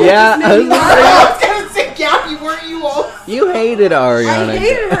 also? Yeah, It I just was made me gonna love. I was gonna say, Gabby, weren't you also? You hated Ariana. I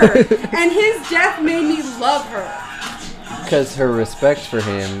hated her, and his death made me love her. Because her respect for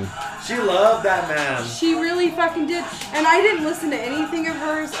him. She loved that man. She really fucking did, and I didn't listen to anything of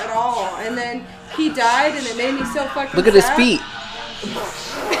hers at all. And then he died, and it made me so fucking. Look at his sad. feet.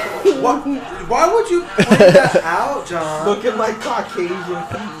 Why would you point that out, John? Looking like Caucasian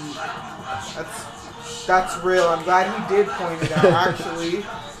feet. That's real. I'm glad he did point it out. Actually,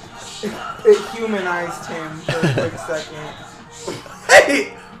 it humanized him for a quick second.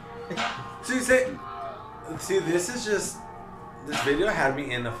 Hey! So you say, see, this video had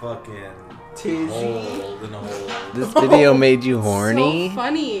me in a fucking Tizzy. Hole in a hole. This video made you horny? So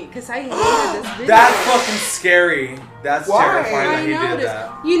funny, because I hated this video. That's fucking scary. That's Why? terrifying that I he did noticed.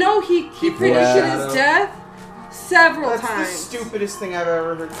 that. You know, he predicted Yeah. his death several That's times. the stupidest thing I've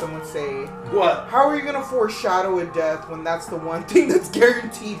ever heard someone say. What? How are you gonna foreshadow a death when that's the one thing that's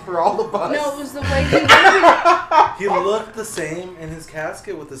guaranteed for all of us? No, it was the way he worded He looked the same in his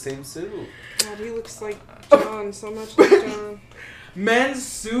casket with the same suit. it. God, he looks like John, so much like John. Men's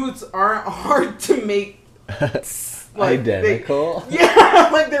suits aren't hard to make. Identical? Yeah,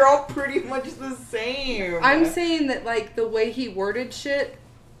 like they're all pretty much the same. I'm saying that, like, the way he worded shit,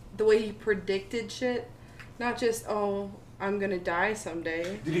 the way he predicted shit, not just, oh, I'm gonna die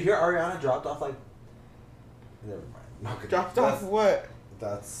someday. Did you hear Ariana dropped off like? Never mind. Not gonna- Dropped off what?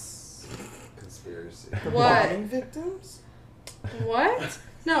 That's conspiracy. What? Bombing victims? What?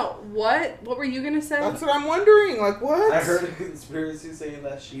 No, what? What were you gonna say? That's what I'm wondering. Like what? I heard a conspiracy saying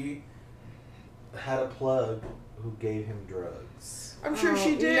that she had a plug who gave him drugs. I'm sure Oh,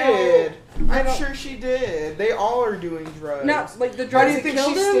 she did. no. I I'm don't- sure she did. They all are doing drugs. No, like the Why drugs do you that think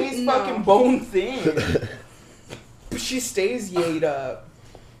killed she him? stays No. fucking bone thin? She stays yayed up.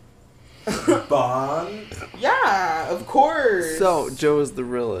 Bond. Yeah, of course. So, Joe is the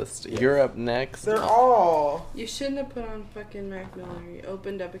realist. You're up next. They're all. You shouldn't have put on fucking Mac Miller. You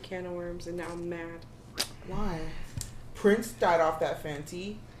opened up a can of worms and now I'm mad. Why? Prince died off that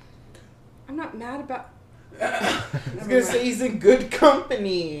Fenty. I'm not mad about. I was gonna say he's in good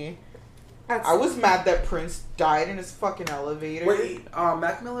company. That's, I was mad that Prince died in his fucking elevator. Wait,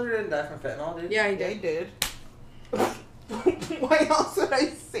 Mac Miller didn't die from fentanyl, did he? Yeah, he Yeah, he did. did. Why else would I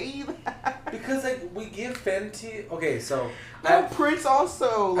say that? Because like we give Fenty. Okay, so No, Prince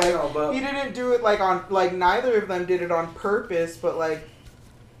also I know, but he didn't do it like neither of them did it on purpose, but like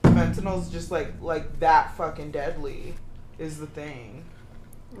fentanyl's just like that fucking deadly is the thing.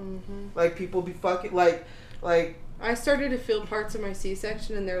 Mm-hmm. Like people be fucking like I started to feel parts of my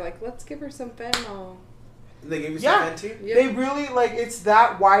C-section and they're like, let's give her some fentanyl. they gave you Yeah. some Fenty. Yeah. they really like it's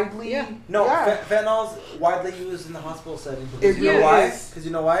that widely. Yeah. No, yeah. fentanyl's widely used in the hospital setting. It Because you know really why? is. Because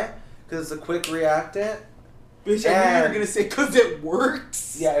you know why? Because it's a quick reactant. Bitch, I knew you were And- gonna say because it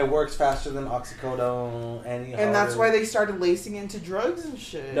works. Yeah, it works faster than oxycodone. And that's why they started lacing into drugs and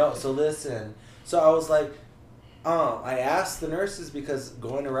shit. No, so listen. So I was like, I asked the nurses because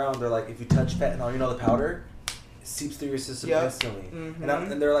going around, they're like, if you touch fentanyl, you know the powder, it seeps through your system Yep. instantly.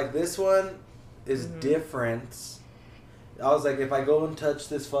 Mhm. And they're like, this one is Mhm. different. I was like, if I go and touch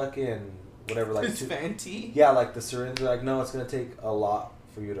this fucking whatever, like It's Fenty. yeah, like the syringe, they're like, no, it's gonna take a lot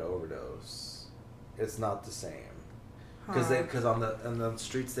for you to overdose. It's not the same because on the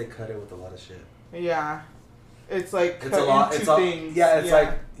streets they cut it with a lot of shit. Yeah. It's like It's cut a lot. into It's all, things. yeah. It's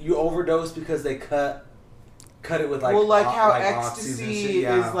like you overdose because they cut it with like well, like how like oxys and shit, ecstasy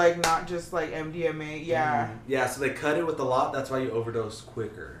yeah. is like not just like MDMA, yeah. Mhm. Yeah, so they cut it with a lot. That's why you overdose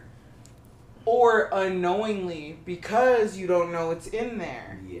quicker. Or unknowingly because you don't know it's in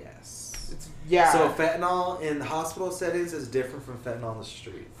there. Yes. It's yeah. So fentanyl in hospital settings is different from fentanyl on the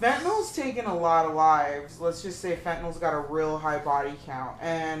street. Fentanyl's taken a lot of lives. Let's just say fentanyl's got a real high body count,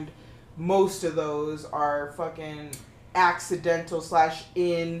 and most of those are fucking accidental /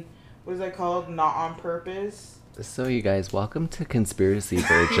 in what is that called? Not on purpose. So, you guys, welcome to Conspiracy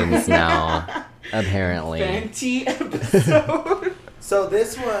Virgins now, apparently. Fenty episode. So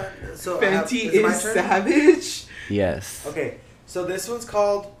this one, so Fenty is it my is turn? savage. Yes. Okay, so this one's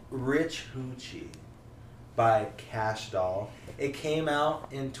called Rich Hoochie by Cash Doll. It came out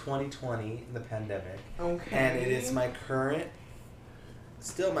in 2020 in the pandemic. Okay. And it is my current,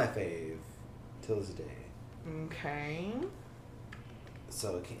 still my fave till this day. Okay.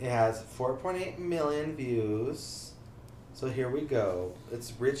 So it has 4.8 million views. So here we go.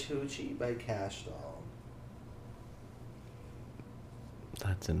 It's Rich Hoochie by Cash Doll.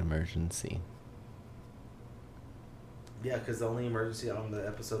 That's an emergency. Yeah, because the only emergency on the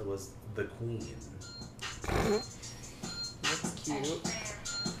episode was the Queen. That's cute.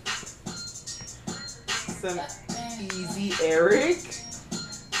 Some easy Eric.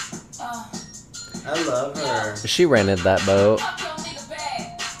 I love her. She rented that boat.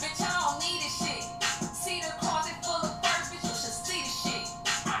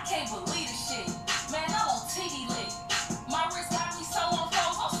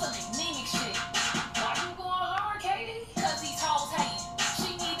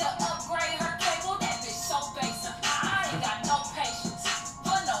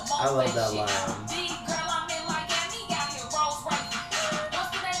 I love that line.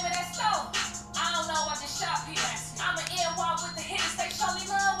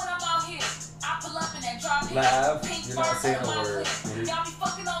 Laugh, you're not saying a word.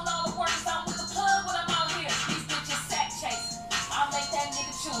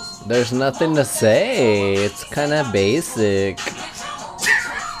 There's nothing to say. It's kind of basic.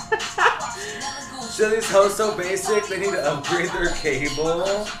 So these hoes so basic, they need to upgrade their cable.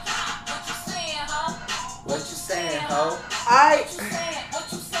 What you saying, ho?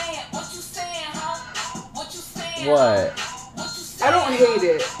 What? I don't hate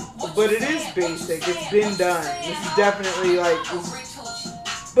it, but it is basic. It's been done. This is definitely like,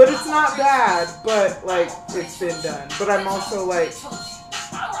 but it's not bad. But like, it's been done. But I'm also like,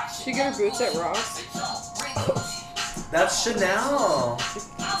 She get her boots at Ross. That's Chanel.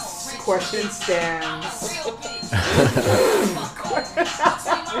 question stands.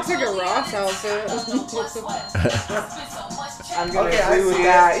 Looks like a Ross outfit. I'm gonna Okay, I agree with see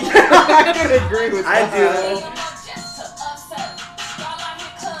that. it. I'm gonna agree with that.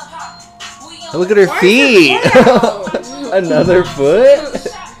 Look at her Why is feet. her foot out? Another foot?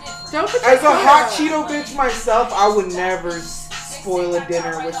 Don't put As a your hot foot Cheeto bitch myself, I would never spoil a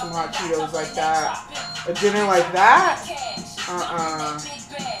dinner with some hot Cheetos like that. A dinner like that?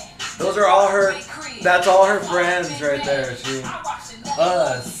 Those are all her. That's all her friends right there. She,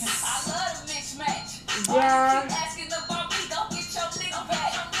 us. Yeah.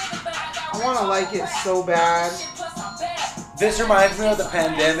 I want to like it so bad. This reminds me of the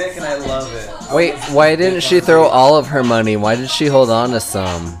pandemic, and I love it. Wait, why didn't she throw all of her money? Why did she hold on to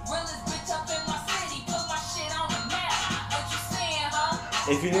some?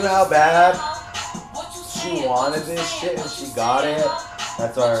 If you knew how bad she wanted this shit and she got it,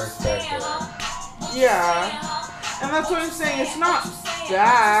 that's why I respect her. Yeah. And that's what I'm saying. It's not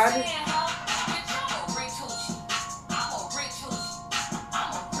bad.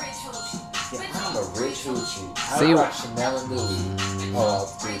 Yeah, I'm a rich hoochie. I See- rock Chanel and Louis. Oh,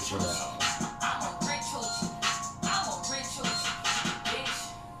 I'll treat you now.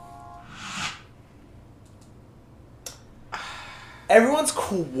 Everyone's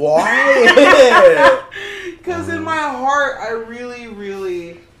quiet. Because in my heart, I really,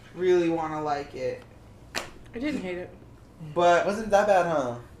 really, really want to like it. I didn't hate it. But Wasn't that bad,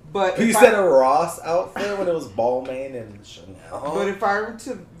 huh? but You if said I, a Ross outfit when it was Balmain and Chanel. but if I were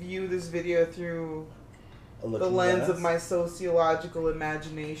to view this video through A the looking lens glass? of my sociological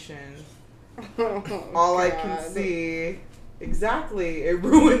imagination, all I can God. see exactly it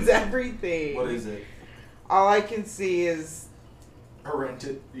ruins everything. What is it? All I can see is A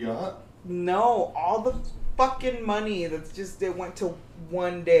rented yacht? no, all the fucking money that's just it went to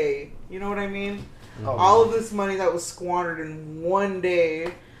one day. You know what I mean? Oh, All of this money that was squandered in one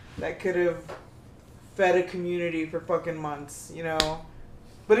day that could have fed a community for fucking months, you know?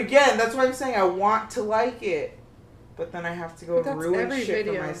 But again, that's why I'm saying I want to like it. But then I have to go But that's ruin every shit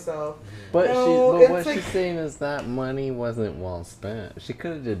video. for myself. But No, but it's what like- she's saying is that money wasn't well spent. She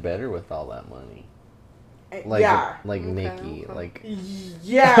could have did better with all that money. Like yeah. like Okay, Nicki, okay. like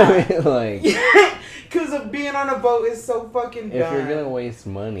Yeah. like Because of being on a boat is so fucking dumb. if you're gonna waste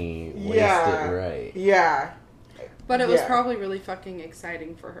money, waste Yeah. it right. Yeah. But it was Yeah. probably really fucking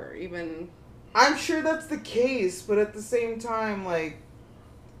exciting for her, even. I'm sure that's the case, but at the same time, like,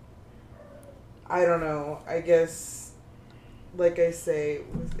 I don't know. I guess, like I say,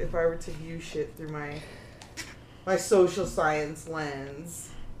 if I were to view shit through my social science lens,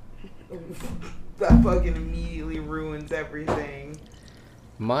 that fucking immediately ruins everything.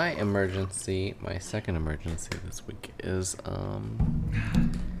 My second emergency this week is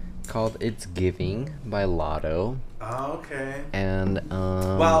called It's Giving by Latto. Oh, okay. And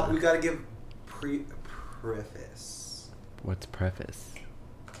Well, we gotta give preface. what's preface?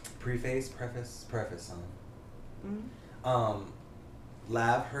 Preface, huh? Mm-hmm.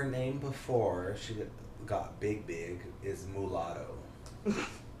 Lav, her name before she got big is Mulatto.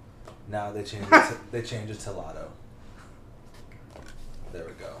 Now they change it to Latto. There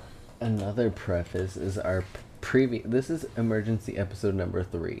we go. Another preface is our previous. This is emergency episode number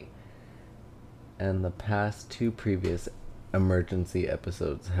 3, and the past 2 previous emergency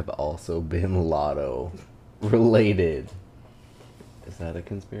episodes have also been Latto related. Is that a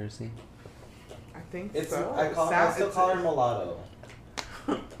conspiracy? I think It's so. I still call her Mulatto.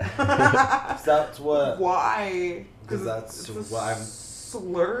 That's what. Why? Because that's what I'm.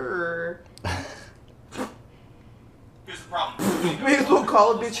 Slur. Here's the problem. May as well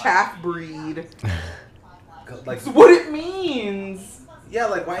call a bitch half breed. Like That's what it means. yeah,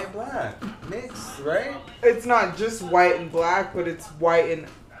 like white and black mixed, right? It's not just white and black, but it's white and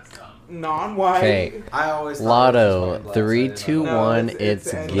non-white. Okay. I always thought it was just white Lotto, and black, 3, so I 2, didn't know. 1. it's- It's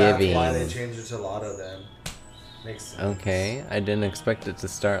it's- That's giving. why they changed it to Lotto then. Makes sense. Okay, I didn't expect it to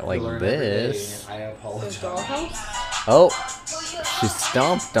start like You learn every day, this. I The apologize. dollhouse? Oh, she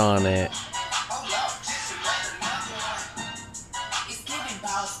stomped on it.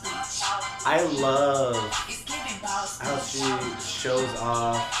 I love how she shows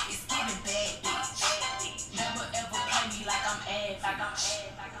off.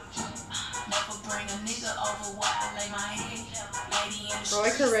 I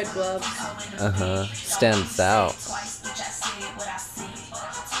like her red gloves. Stands out.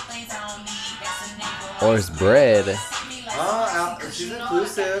 Or his bread. Oh, she's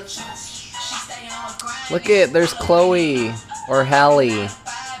inclusive. Look at, there's Chloe or Hallie.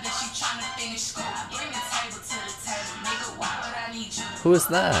 Who is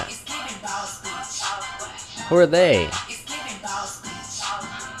that? Who are they?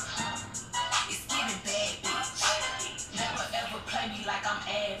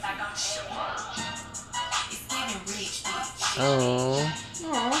 Oh.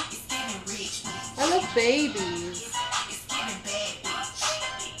 Aw. I love babies.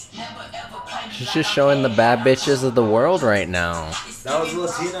 She's just showing the bad bitches of the world right now. That was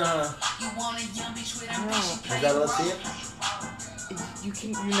Latina. Is that Latina?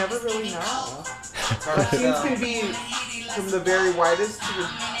 You never really know. Hard to Teens tell. can be from the very whitest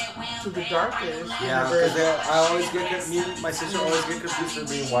to the darkest. You Yeah, never- because I always get confused. My sister always get confused for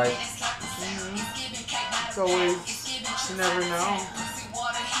being white. It's always, you never know.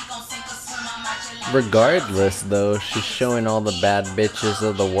 Regardless, though, she's showing all the bad bitches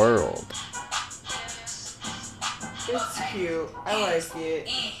of the world. It's cute. I like it.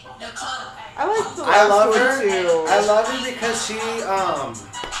 I like the I last love one her. too. I love her because she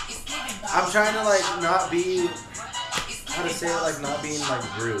I'm trying to like not be, how to say it, like not being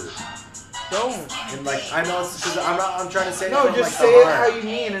like rude. Don't. And like I know it's because I'm trying to say it No, from, just like, say the it heart. how you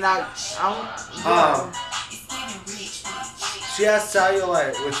mean, and yeah. She has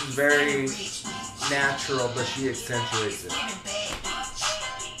cellulite, which is very natural, but she accentuates it.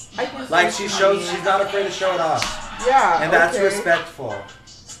 I can Like see she what you shows, mean. she's not afraid to show it off, Yeah, and that's okay. respectful.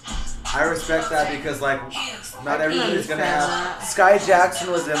 I respect that because like not I can everybody's gonna have. understand Sky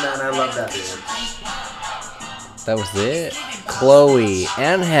Jackson was in that, and I love that bitch. That was it? Chloe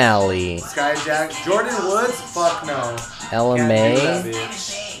and Hallie. Sky Jack, Jordan Woods, fuck no. Ella Can't do that, May.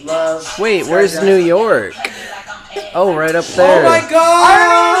 bitch. Love. Wait, Sky where's Jackson. New York? Oh, right up there. Oh my god!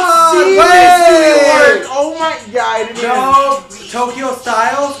 I didn't even see this New York. Oh my, yeah, I didn't No, Tokyo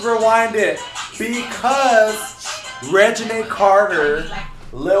Styles, rewind it. Because Regina Carter,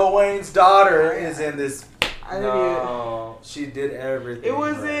 Lil Wayne's daughter, is in this. I didn't even. No, she did everything.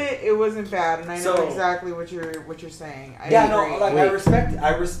 It wasn't bad, and I know So- exactly what you're saying. I Yeah, agree. no, like Wait.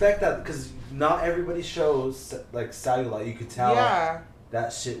 I respect that because not everybody shows like cellulite. You could tell Yeah,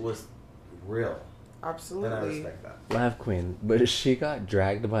 that shit was real, and I absolutely. respect that. Laugh Queen. But she got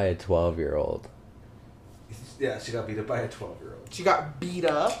dragged by a 12-year-old. Yeah, she got beat up by a 12-year-old. She got beat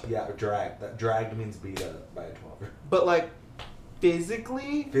up, Yeah, dragged. That dragged means beat up by a 12-year-old. but like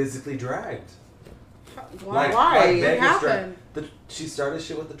physically. Physically dragged. Why? Why? Megan's What happened? She started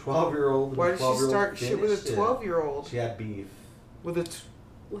shit with the 12-year-old. Why did she start shit with a 12-year-old? She had beef. With a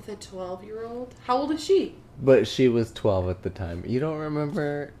With a 12-year-old? How old is she? But she was 12 at the time. You don't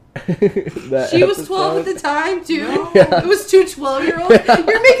remember that She was 12 at episode? the time, too. No. It was two 12-year-olds.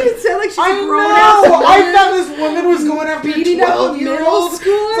 You're making it sound like she's I a know. grown-ass woman. I thought this woman was going after a Beating up a middle 12-year-old.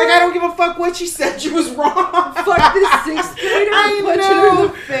 schooler? It's like I don't give a fuck what she said. She was wrong. Fuck this 6th grader I punching her in know.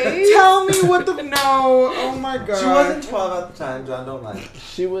 the face. Tell me what the no. Oh my god. She wasn't 12 at the time, John. Don't lie.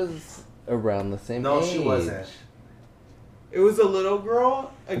 She was around the same No, age. she wasn't. It was a little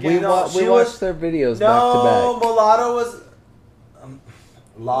girl. We, Again, No, we she watched was- their videos No, back to back. mulatto was.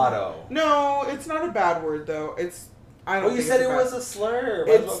 Lotto. no, it's not a bad word though. It's I don't. Well, you think said it's it a was bad- a slur.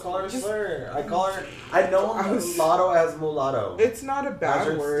 Might as well It's call her a just- slur. I call her. I know I was- mulatto as mulatto. It's not a That's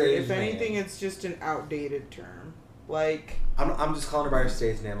her bad word. stage If name. anything, it's just an outdated term. Like I'm just calling her by her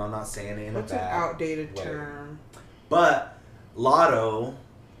stage name. I'm not saying it in what's a an bad outdated way. term? But Lotto.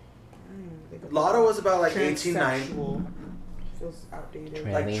 I don't even think of Lotto was about like 1890. transsexual. Feels outdated.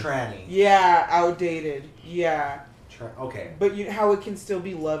 Tranny. Like tranny. Yeah, outdated. Yeah, Okay. but how it can still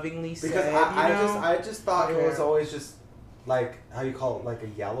be lovingly Because said. I just thought it was Yeah. always just like how you call it, like a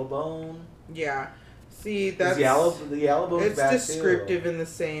yellow bone. Yeah. See, 'Cause that's the yellow bone's it's bad descriptive too. in the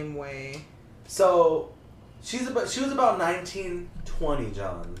same way. So she was about 1920,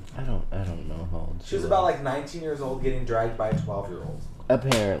 John. I don't know how old She was about like 19 years old, getting dragged by a 12-year-old.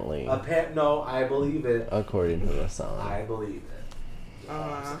 Apparently. No, I believe it. According to the song. I believe it.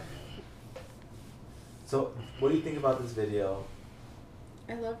 Uh, So, what do you think about this video?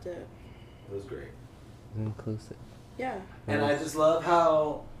 I loved it. It was great. Inclusive. Yeah. And I just love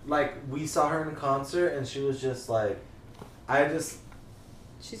how, like, we saw her in a concert and she was just like,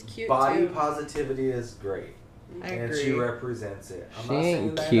 She's cute body too. positivity is great. I and agree. she represents it. I'm She not saying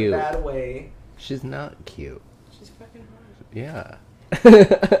ain't that cute. in a bad way. She's not cute. She's fucking hot. Yeah.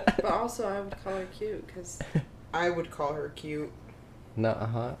 But also, I would call her cute because. I would call her cute. Not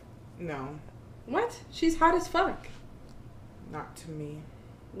hot. No, What? She's hot as fuck. not to me.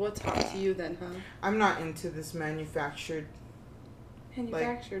 What's hot to you then, huh? I'm not into this manufactured.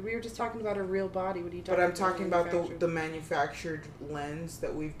 Manufactured. We were just talking about her real body. What are you talking But about? I'm talking about manufactured? the manufactured lens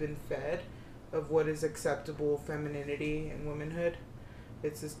that we've been fed of what is acceptable femininity and womanhood.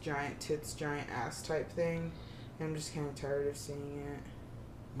 It's this giant tits, giant ass type thing. And I'm just kind of tired of seeing it.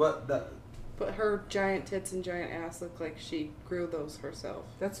 But that But her giant tits and giant ass look like she grew those herself.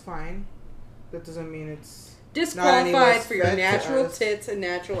 That's fine. That doesn't mean it's not any Disqualified less for your fed to natural us. tits and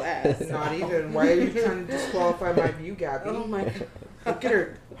natural ass. Not even. Why are you trying to disqualify my view, Gabby? Oh my god. Look at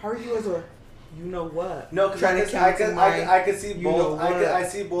her. How are you as a you know what? no, because Trying to cancel my I could see you know both. what. I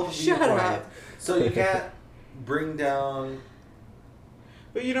see both Shut viewpoints. up. So you can't bring down.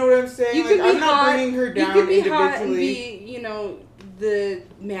 But you know what I'm saying? You Like, could be I'm not hot. bringing her down You could be individually. hot and be, the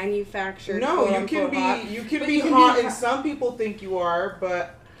manufactured. No, you quote, can unquote, be hot, you can but be you can hot, be and hot. some people think you are,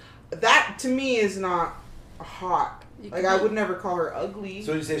 but that to me is not hot. You Like can I be- would never call her ugly.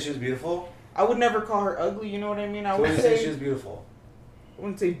 So would you say she was beautiful? I would never call her ugly. You know what I mean? I So would would you say say she was beautiful? I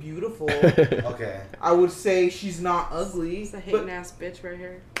wouldn't say beautiful. Okay. I would say she's not ugly. It's a But hating ass bitch right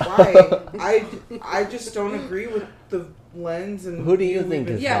here. why? I just don't agree with the lens and Who do you view think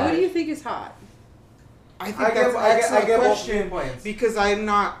we've is been Yeah, hot? who do you think is hot? I think I that's get, an I get, I excellent get both question viewpoints. because I'm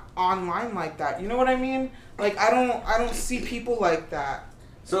not online like that. You know what I mean? Like I don't see people like that.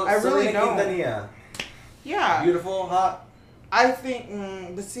 So I really Selena don't. Quintanilla, Yeah, beautiful, hot. I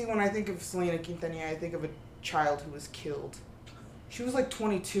think. But see, when I think of Selena Quintanilla, I think of a child who was killed. She was like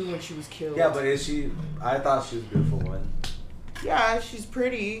 22 when she was killed. Yeah, but is she? I thought she was beautiful when. yeah, she's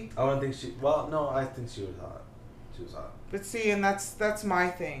pretty. I don't think she. Well, no, I think she was hot. She was hot. But see, and that's my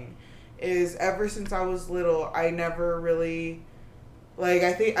thing, is ever since I was little, I never really, like,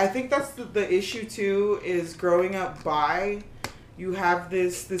 I think that's the issue too, is growing up bi, you have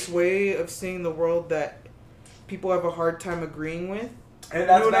this way of seeing the world that people have a hard time agreeing with. And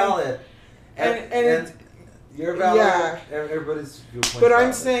that's You know what valid. And you're valid. Yeah. Everybody's viewpoint. but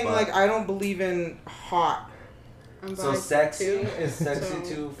I'm saying, like, I don't believe in hot. I'm So bi sexy too. is sexy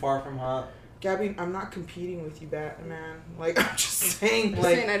So- too far from hot. Gabby, I'm not competing with you, Batman. Like, I'm just saying, I'm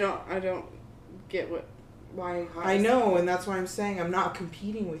like, saying I don't get why hot. I is- know, and that's why I'm saying I'm not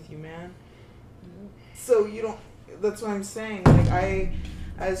competing with you, man. So you don't. That's what I'm saying. Like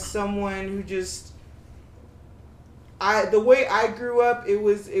as someone who just, the way I grew up, it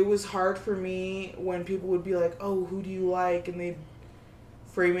was hard for me when people would be like, "Oh, who do you like?" and they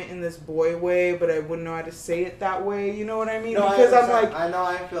frame it in this boy way, but I wouldn't know how to say it that way. You know what I mean? No, Because I'm understand. like, I know,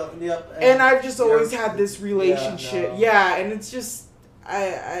 I feel, yep. and I've just always you're- had this relationship. no. Yeah, and it's just,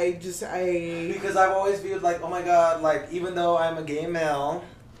 I Because I've always viewed like, oh my god, like even though I'm a gay male,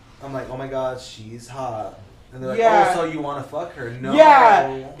 I'm like, oh my god, she's hot. And they're like, Yeah. oh, so you want to fuck her? No. yeah,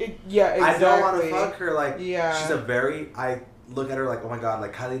 exactly. I don't want to fuck her. Like, Yeah. she's a very, I look at her like, oh my god,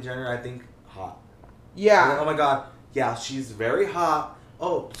 like Kylie Jenner, I think hot. Yeah. Like, oh my god, yeah, she's very hot.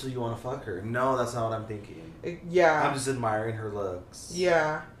 Oh, so you want to fuck her? No, that's not what I'm thinking. Yeah. I'm just admiring her looks.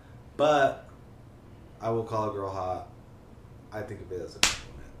 Yeah. But I will call a girl hot. I think of it as a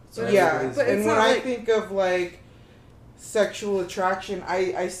compliment. So Yeah. everybody's- But And it's when not I like- think of like sexual attraction,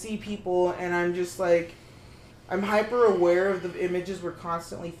 I see people and I'm just like, I'm hyper aware of the images we're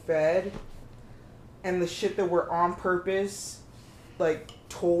constantly fed and the shit that we're on purpose, like,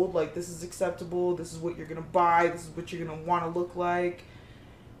 told, like, this is acceptable, this is what you're gonna buy, this is what you're gonna want to look like.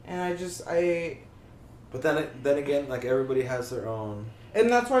 And But then again, like everybody has their own. and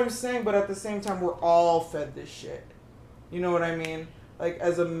that's what I'm saying, but at the same time, we're all fed this shit. You know what I mean? Like,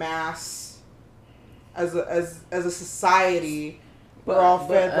 as a mass, as a society, we're all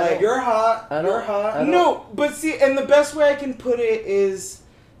fed, like, You're hot. I don't- You're hot. I don't- no, but see, and the best way I can put it is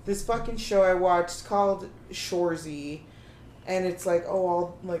this fucking show I watched called Shoresy, and it's like, oh,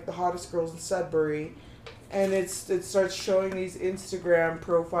 all like the hottest girls in Sudbury, and it starts showing these Instagram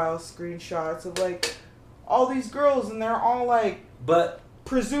profile screenshots of like all these girls, and they're all like But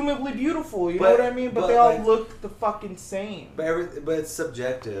presumably beautiful, you But- know what I mean? But but, they all like- look the fucking same. but it's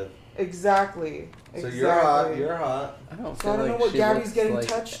subjective. Exactly. So you're hot. You're hot. I don't So feel I don't like know what she Gabby's looks getting like,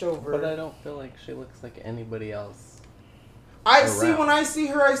 touched over. But I don't feel like she looks like anybody else. I see, around. when I see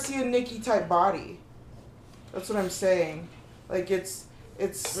her, I see a Nicki type body. That's what I'm saying. Like it's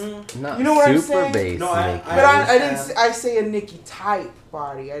Not You know what I'm super saying? base. No, I- Nicki. but I didn't understand. I say a Nicki type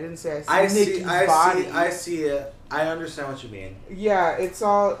body. I didn't say I Nicki's see. body. I see it. I understand what you mean. Yeah, it's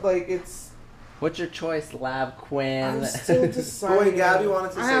all like it's What's your choice, Lab Quinn? I'm still deciding. Wait, Gabby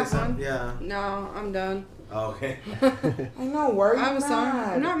wanted to I say have something. one. Yeah. No, I'm done. Oh, okay. I know. Why are you I was done.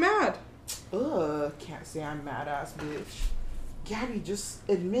 mad? I'm not mad. Ugh, can't say I'm mad ass bitch. Gabby, just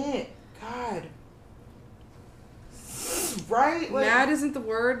admit. God. Right? Like, Mad isn't the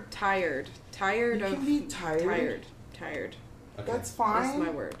word. Tired. Tired you of. can be tired. Tired. Okay. That's fine. That's my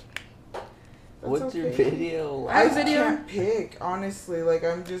word. That's What's your okay. video? I have I a video. can't pick, honestly. Like,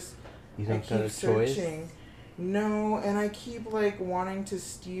 I'm just. You I don't got keep a choice? searching. No, and I keep, like, wanting to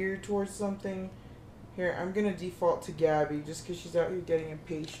steer towards something. Here, I'm gonna default to Gabby just because she's out here getting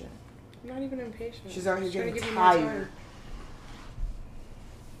impatient. I'm not even impatient. She's out here Just trying to getting give you my tired. time.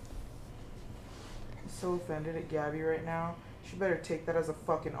 I'm so offended at Gabby right now. She better take that as a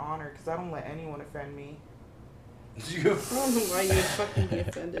fucking honor because I don't let anyone offend me. I don't know why you would fucking be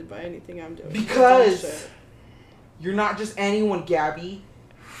offended by anything I'm doing. Because Bullshit. you're not just anyone, Gabby.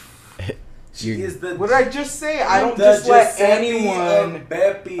 She is the. What did I just say? I don't the just let Giuseppe anyone of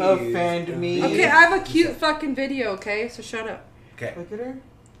Beppe. offend me. Okay, I have a cute fucking video, okay? So shut up. Okay, Look at her.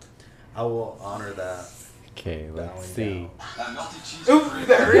 I will honor that. Okay, let's Bowing see. down. Ooh,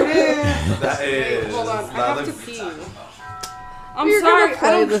 there it is. That Wait, is. hold on. I that have to looks- pee. I'm We're sorry. gonna play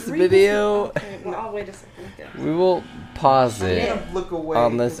I don't this read video. Okay, well, I'll wait a second. Okay. We will pause I'm it. gonna look away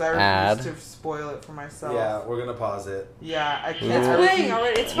on this 'cause I ad. refuse to spoil it for myself. Yeah, we're gonna pause it. Yeah, I can't. It's I playing refuse-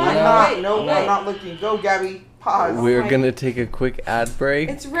 already. It's I'm fine. not. Wait, No, wait. I'm not looking. Go, Gabby. Pause. We're my- gonna take a quick ad break.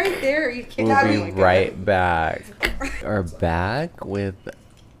 It's right there. You can't. We'll Oh be my God. right back. Are back with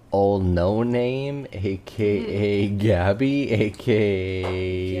old No Name, aka Gabby,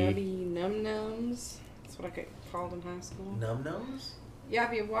 aka Gabby Num Nums. That's what I got called in high school. Num nose? Yeah,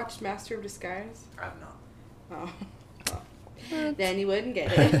 have you watched Master of Disguise? I've not. Oh. Well, then you wouldn't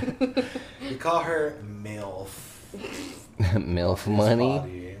get it. We call her MILF. MILF Money.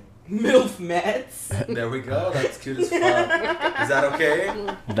 Body. MILF Mets. There we go. That's cute as fuck. Is that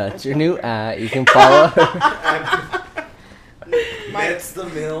okay? That's your new ad. You can follow her. That's the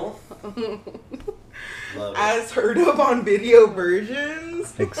MILF. Love it. As heard of on video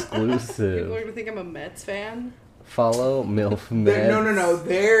versions. People are Exclusive. gonna think I'm a Mets fan. Follow MILF Meds. No.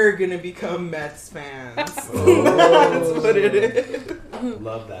 They're gonna become Mets fans. Oh. That's what it is.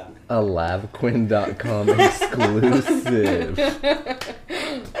 Love that. A labquinn.com exclusive.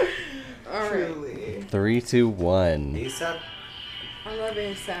 All right. Truly. 3, 2, 1. ASAP? I love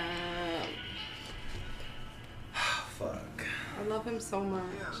him. Fuck. I love him so much.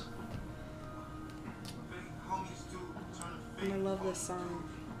 And I love this song.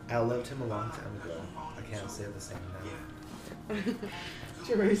 I loved him a long time ago. I can't say the same now.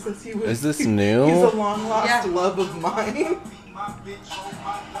 Jerry says he was. Is this new? He's a long lost Yeah. love of mine.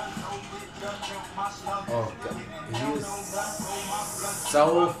 Oh, God. He is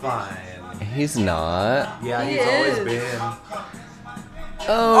so fine. He's not. Yeah, He he's always is. been. Oh,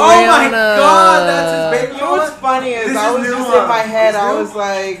 Oh my Rihanna. God, that's his baby. You know what's funny is This I is was new, just huh? in my head. This I new? was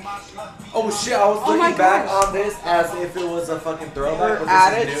like, Oh shit, I was Oh my looking back gosh. on this as if it was a fucking throwback. her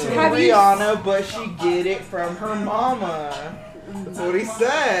but this is attitude, new. Have you- Rihanna, but she get it from her mama. That's what he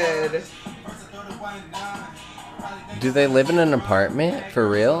said. Do they live in an apartment? For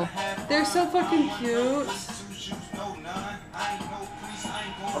real? They're so fucking cute.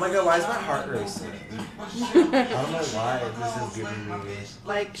 Oh my God, why is my heart racing? I don't know why this is giving me.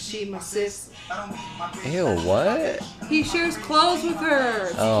 Like she my sis. Ew, what? He shares clothes with her.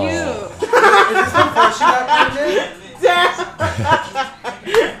 It's Oh. Is this before she got pregnant?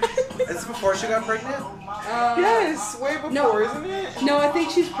 Is this before she got pregnant? cute. Yes, way before, No. isn't it? No, I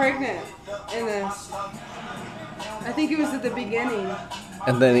think she's pregnant in this. I think it was at the beginning.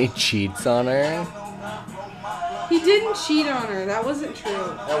 And then he cheats on her? He didn't cheat on her. That wasn't true.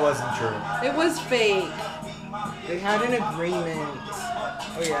 That wasn't true. It was fake. They had an agreement.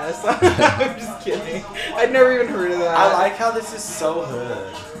 Oh yes, I'm just kidding. I'd never even heard of that. I like how this is so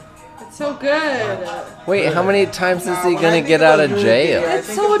hood. It's so good. Wait, how many times is Nah, he when I gonna think get of out a of hood jail? video, I It's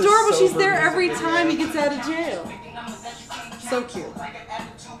think so of the adorable. She's sober there every music time he video. gets out of jail. So cute.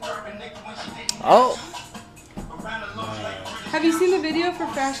 Oh, Have you seen the video for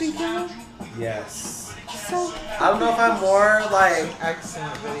Fashion Kill? Yes. So I don't know if I'm more like.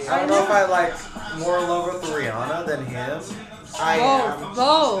 Excellent video. I don't know if I like more in love with Rihanna than him. I both, am.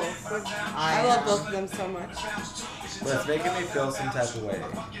 both. I love am. both of them so much. But it's making me feel some type of way.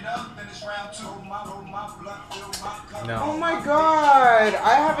 No. Oh my god!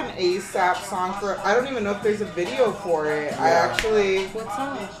 I have an ASAP song for. I don't even know if there's a video for it. I Yeah. actually. What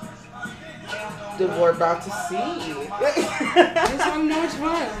song? we're about to see. I just want to know which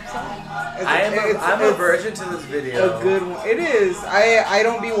one. I'm sorry. I'm a virgin to this video. A good one. It is. I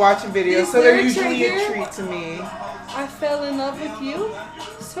don't be watching videos, These so they're lyrics usually right a here? treat to me. I fell in love with you.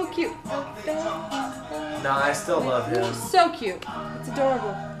 So cute. No, I still love him. So cute. It's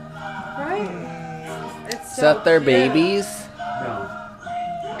adorable. Right? It's Is so that their cute. babies? No.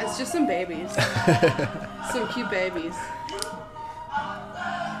 It's just some babies. Some cute babies.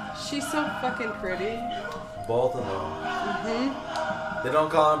 She's so fucking pretty. Both of them. They don't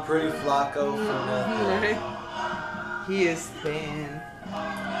call him Pretty Flacco for nothing. Right? He is thin.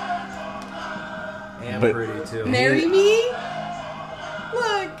 And But- pretty too. Marry me?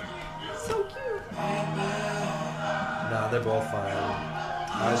 Look. So cute. No, they're both fine.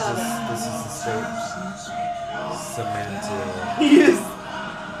 This is the straight cement. He is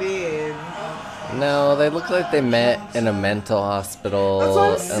thin. No, they look like they met in a mental hospital. That's what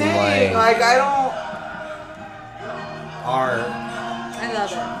I'm saying. Like, I don't. Art. I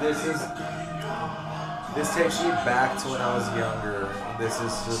love it. This takes me back to when I was younger. This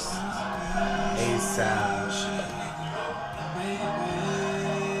is just ASAP.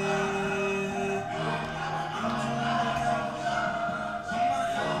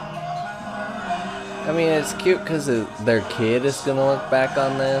 I mean, it's cute because their kid is gonna look back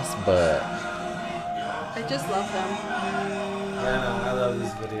on this, but I just love them. Yeah, no, I love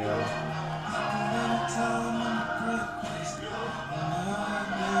this video.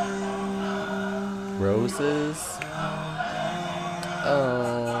 roses.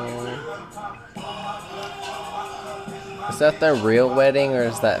 Oh, is that their real wedding or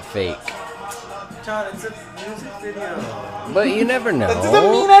is that fake? John, it's a music video. But you never know. That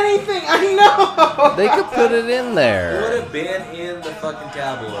doesn't mean anything. I know. They could put it in It would there. have been in the fucking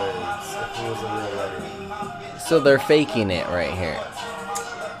tabloids if it was a real wedding. So they're faking it right here.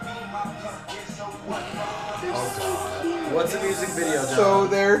 What's a music video, John? So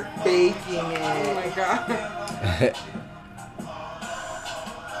they're faking Oh my it. god.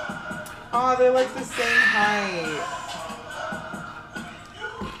 Oh, they're like the same height.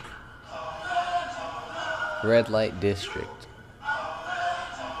 Red Light District.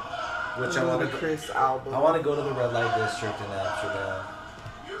 Which I want to. Chris album. I want to go to the red light district in Amsterdam.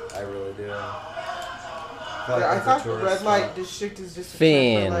 I really do. I thought the red light district is just a term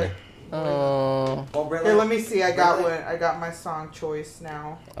Finn. for like. Oh. Well, red Here, light- let me see. I red got light- one. I got my song choice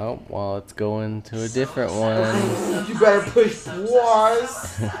now. Oh, well, it's going to a different one. You better push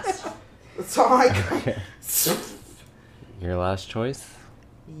pause. That's all I got. Your last choice?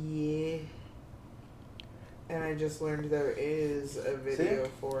 Yeah. And I just learned there is a video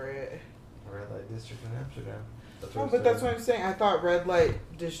for it. Red light district in Amsterdam. That's Oh, it but that's said. what I'm saying. I thought red light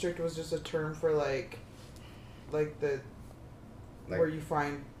district was just a term for like the Like- where you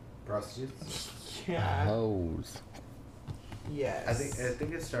find Prostitutes. yeah. Hoes. Yes. I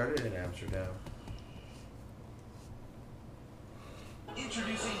think it started in Amsterdam.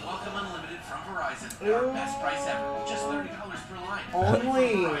 Introducing Welcome Unlimited from Verizon. Ooh. Our best price ever. Just $30 per line.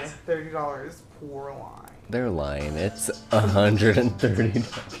 only From Verizon. $30 per line. They're lying. It's $130.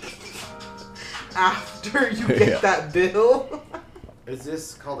 After you get Yeah. that bill. Is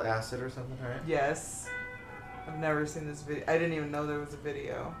this called Acid or something, right? Yes. I've never seen this video. I didn't even know there was a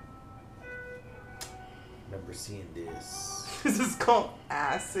video. Remember seeing this. This is called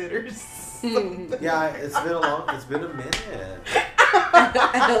Acid or something. Yeah, it's been a minute.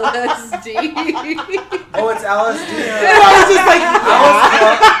 LSD. Oh, it's LSD. I was just like,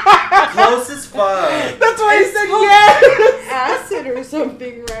 I was close as fuck. that's why It's I said yes. Acid or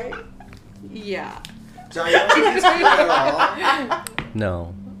something, right? Yeah. John, you don't think it's good at all?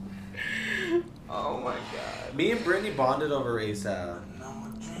 No. Oh my god. Me and Brittany bonded over ASAP.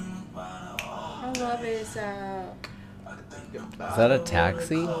 I love ASAP. Is that a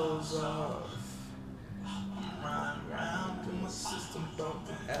taxi?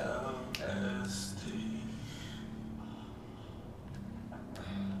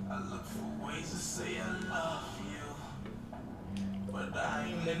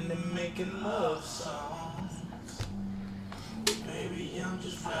 Making love songs. Baby, I'm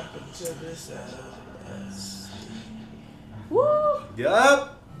just rapping to this Woo!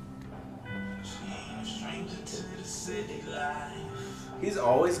 Yup. He's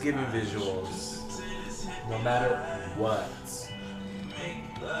always giving visuals. No matter what.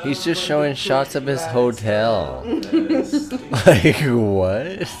 He's just showing shots of his hotel. Like,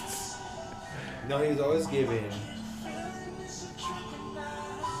 what? No, he's always giving.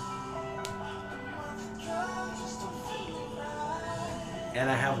 And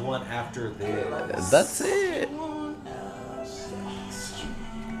I have one after this. That's it.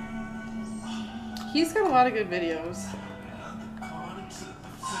 He's got a lot of good videos.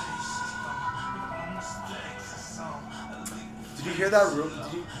 Did you hear that?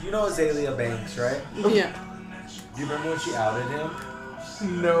 You know Azalea Banks, right? Yeah. Do you remember when she outed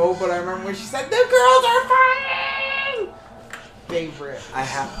him? No, but I remember when she said, "The girls are fighting!" Favorite.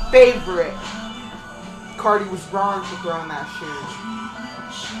 Favorite. Cardi was wrong for throwing that shoe.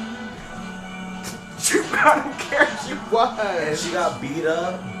 I don't care, she And was. she got beat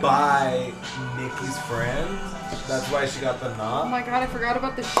up by Nicki's friend. That's why she got the Oh knock. my god, I forgot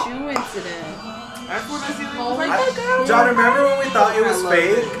about the shoe incident. That's when I see them Oh like, my "The girls John, are remember when we thought it I was love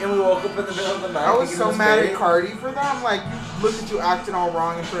fake it. and we woke up in the middle of the night? I was thinking so it was mad fake? at Cardi for that. I'm like, look at you acting all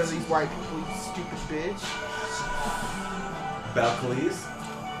wrong in front of these white people, you stupid bitch. Balcalies?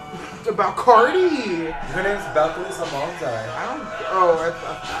 About Cardi. Her name's Balcalies Almanzar. I don't. Oh,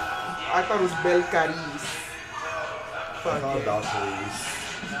 I thought it was Belcaris. I Fuck call her it. Balcalies.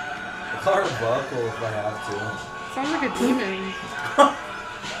 I call her Buckle if I have to. Sounds like a demon.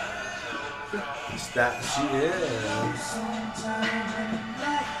 That she is.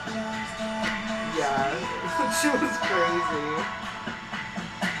 Yeah, she was crazy.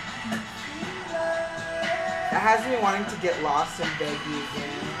 It has me wanting to get lost in Veggie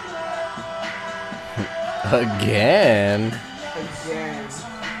Again? again.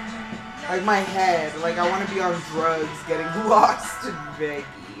 Like my head, like I want to be on drugs, getting lost in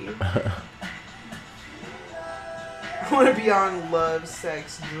Veggie. I want to be on love,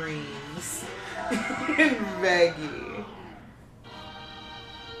 sex, dreams in Veggie.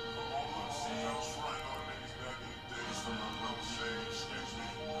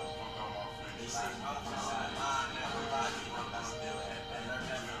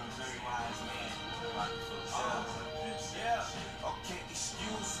 Okay,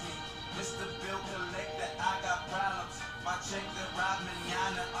 excuse me, Mr. Bill Collector, I got problems. My check that robbed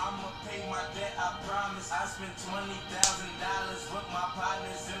manana, I'ma pay my debt, I promise. I spent $20,000 with my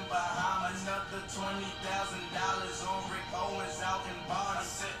partners in Bahamas. Another $20,000 on Rick Owens out in Barnum. I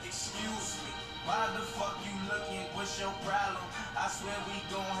said, excuse me, why the fuck you looking? What's your problem? I swear we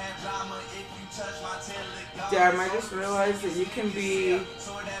gon' have drama if you touch my telegram. Damn, I just realized that you can be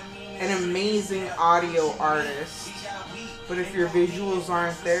an amazing audio artist, but if your visuals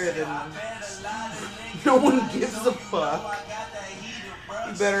aren't there, then no one gives a fuck.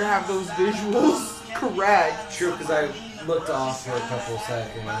 You better have those visuals correct. True, because I looked off for a couple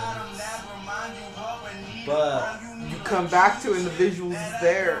seconds. But You come back to it and the visuals is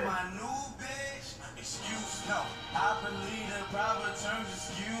there. I believe the proper terms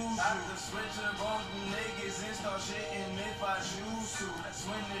excuse you. I could switch up on the niggas and start shitting if I choose to. That's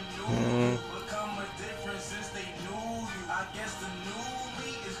when the new become a difference since they knew you. I guess the new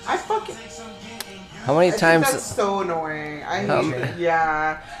me is just I fucking. take some getting you. How many I think times? that's so annoying. I Um, hate it.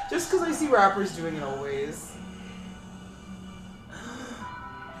 Yeah, just because I see rappers doing it always,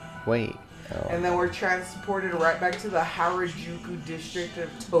 Wait. Oh. and then we're transported right back to the Harajuku district of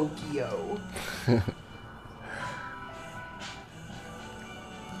Tokyo.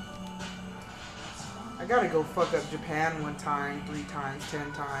 I gotta go fuck up Japan 1 time, 3 times,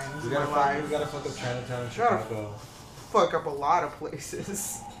 10 times we in my gotta life. fuck up Chinatown in Gotta Chicago. fuck up a lot of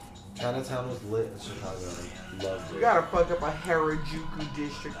places. Chinatown was lit in Chicago. I loved it. We gotta fuck up a Harajuku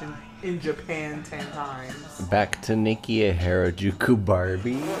district in Japan 10 times. Back to Nicki, a Harajuku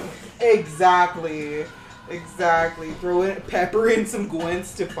Barbie. Exactly. Throw in, pepper in some Gwen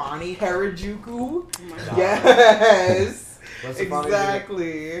Stefani Harajuku. Oh my god. Yes. Gwen Stefani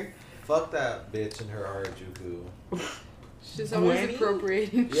Exactly. Fuck that bitch and her Harajuku. She's always Gwenny?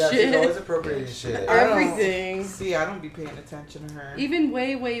 appropriating Yeah, shit. she's always appropriating shit. I don't- Everything. See, I don't be paying attention to her. Even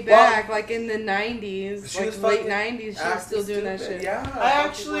way back, like in the 90s, She like was late fucking 90s, she was acting still doing that stupid. shit. Yeah, I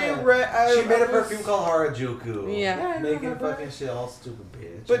actually read. She made a perfume called Harajuku. Yeah. I Making remember. fucking shit all stupid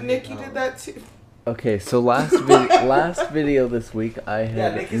bitch. But I Nicki mean, did that too. Okay, so last video this week I Yeah,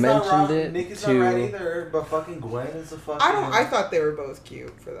 had Nicki's not mentioned wrong. it Nicki's to. not right either, but fucking Gwen is a fucking. I thought they were both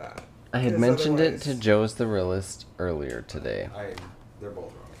cute for that. I had Because mentioned it otherwise- to Joe's the Realist earlier today, They're both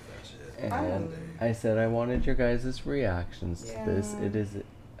wrong with that shit. and I said I wanted your guys' reactions to this. Yeah. It is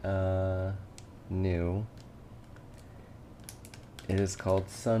new. It is called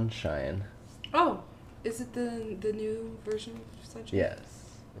Sunshine. Oh, is it the new version of Sunshine? Yes.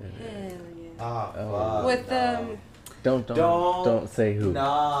 it Hell is. yeah. Ah, Oh. fuck. With no. Don't say who.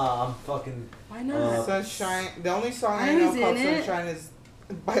 Nah, I'm fucking. Why not? Sunshine. The only song I I know was called in it. Sunshine is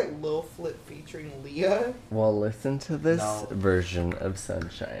by Lil Flip featuring Leah. Well, listen to this No. version of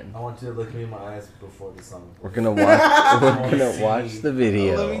Sunshine. I want you to look me in my eyes before the song. We're gonna watch. We're gonna watch the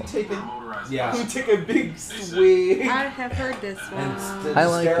video. Let me take a Yeah. let me take a big swig. I have heard this one. And I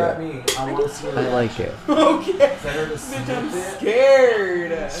like stare it. at me. I want to see I like it. Okay. I heard a Bitch, I'm snippet.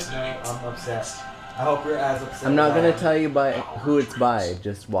 scared. No, I'm upset. I hope you're as upset. I'm not as I gonna am. tell you by who it's by.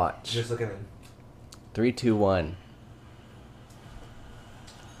 Just watch. Just look at me. 3, 2, 1.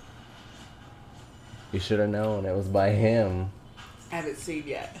 You should have known it was by him. I haven't seen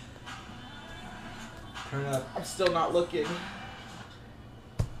yet. Turn up. I'm still not looking.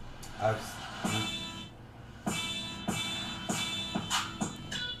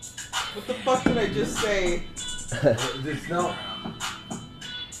 What the fuck did I just say? There's no.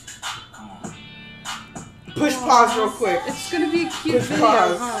 Push pause real quick. It's gonna be a cute Push video,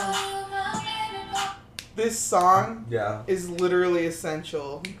 pause. huh? This song Yeah. is literally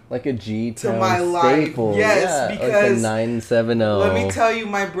essential. Like a G-Town To my life. staple. Yes, yeah, like a because 970. Let me tell you,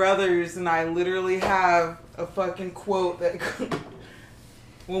 my brothers and I literally have a fucking quote that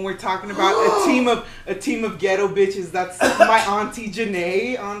when we're talking about a team of ghetto bitches, that's my auntie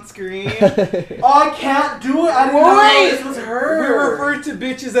Janae on screen. Oh, I can't do it. I didn't know this was her. We refer to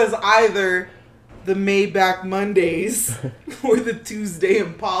bitches as either the Maybach Mondays or the Tuesday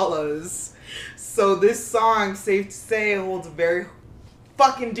Impalas. So this song, safe to say, holds a very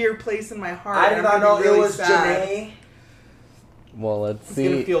fucking dear place in my heart. I did not I'm know really it was sad. Janae. It's Well, let's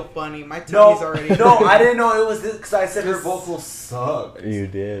gonna see. feel funny. My No, tummy's already. no, I didn't know it was this because I said her This- vocals suck. You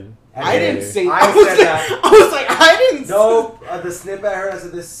did. I didn't say I that. said that. I was like, I didn't No, the snippet I heard, I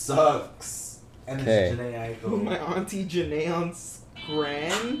said this sucks. And Okay. it's Janae say. Aiko. My auntie Janae on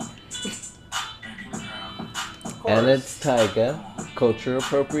screen. And it's Tyga. Cultural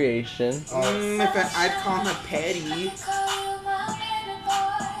appropriation. I'd call her petty.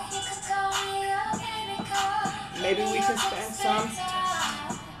 Maybe we can spend some.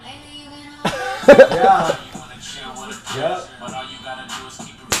 Yeah. Yep.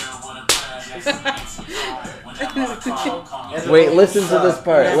 Wait, listen to this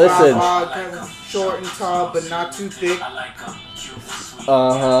part. Listen. Short and tall, but not too thick.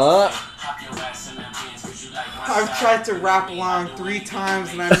 Uh-huh. I've tried to rap along 3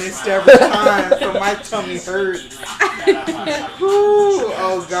 times and I missed every time, so my tummy hurts. Whew.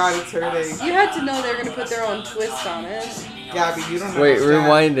 Oh god, it's hurting. You had to know they were gonna put their own twist on it. Gabby, you don't know. Wait,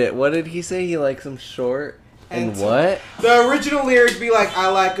 rewind it. What did he say? He likes them short and what? The original lyrics be like, I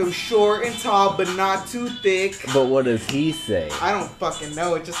like them short and tall, but not too thick. But what does he say? I don't fucking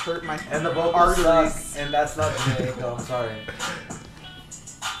know. It just hurt my And the vocals arteries. suck, and that's not Janae Aiko. I'm sorry.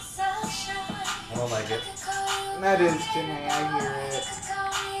 I don't like it. That is Janae, I hear it.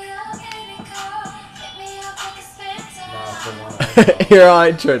 Nah, for one. Here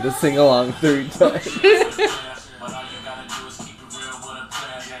I tried to sing along 3 times.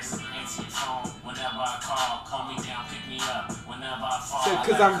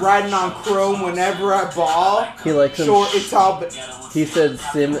 Because I'm riding on chrome whenever I ball. He likes them Short and tall, but He said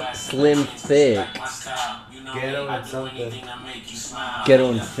slim thick. Ghetto and something.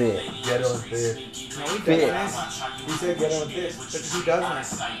 Ghetto and fit. Ghetto and thick. no, he Fit. doesn't. He said ghetto and thick. But he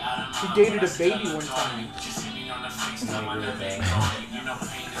doesn't. He dated a baby one time.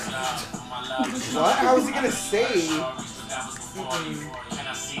 What? How was he gonna say?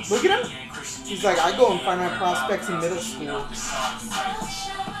 Look at him. He's like, I go and find my prospects in middle school.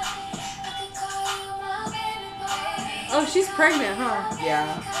 Oh, she's pregnant, huh?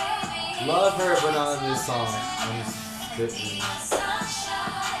 Yeah. Love her, but not on this song.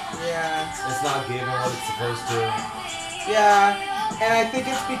 Yeah. It's not giving what it's supposed to. Yeah. And I think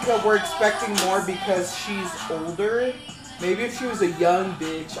it's because we're expecting more because she's older. Maybe if she was a young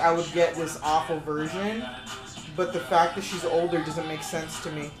bitch, I would get this awful version. But the fact that she's older doesn't make sense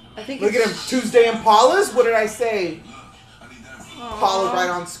to me. I think Look at him. Tuesday Impalas? What did I say? Impala right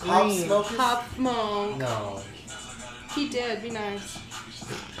on Pop screen. Smokers? Pop Smoke. No. He did. Be nice.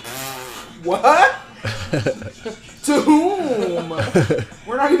 What? To whom?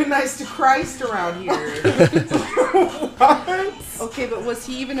 We're not even nice to Christ around here. What? Okay, but was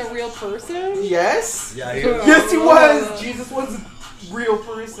he even a real person? Yes? Yeah, he was. Yes, he was. Jesus was a real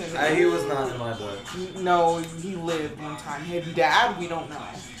person. He was not in my book. No, he lived one time. His dad, we don't know.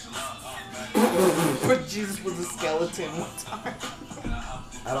 But Jesus was a skeleton one time.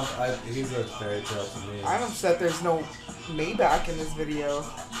 He's a fairy tale to me. I'm upset there's no Maybach in this video.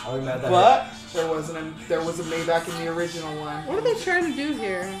 Are we mad that But there was a Maybach in the original one. What are they trying to do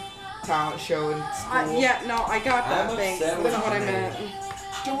here? Talent show in school. Yeah, no, I got that. I'm Thanks. upset That's with what I Janae. meant.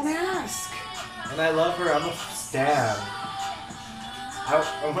 Don't ask. And I love her. I'm a stan.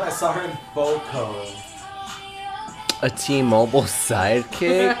 When I saw her in Foco. A T-Mobile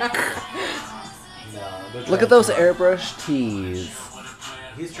sidekick? No, they're Look trying at those to- airbrush tees.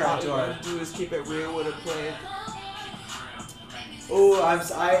 He's trying to. do is keep it real with a play. Oh, I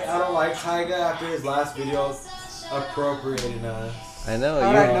don't like Tyga after his last video appropriating us. I know.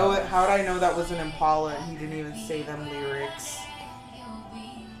 How'd you I know it? How'd I know that was an Impala and he didn't even say them lyrics?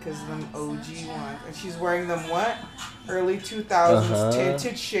 Because them OG ones. And she's wearing them what? Early 2000s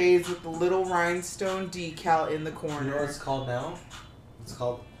tinted shades with the little rhinestone decal in the You know what corner. it's called now? It's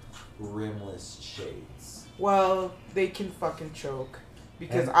called rimless shades. Well, they can fucking choke.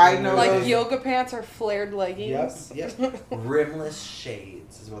 Because And I know Like those- yoga pants are flared leggings. Yep. Rimless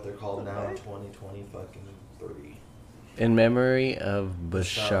shades is what they're called now in 2020 fucking 3. In memory of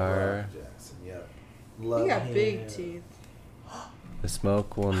Bashar, Jackson. Yep. He Love got him. big teeth. the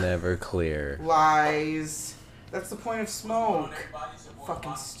smoke will never clear. Lies. That's the point of smoke.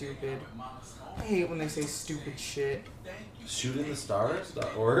 Fucking stupid. I hate when they say stupid shit.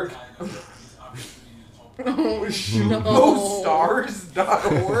 Shootingthestars.org.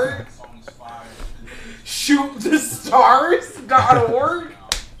 Shootthostars.org. Shootthestars.org.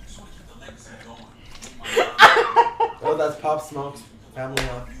 Oh, that's Pop Smoke's family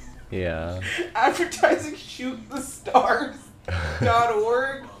off. Yeah. Advertising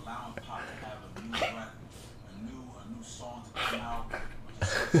shootthestars.org.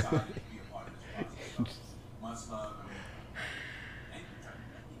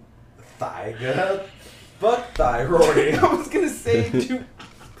 Tyga. Fuck thyroid. I was gonna say, do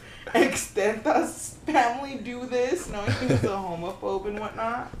Extenta's family do this? Knowing he was a homophobe and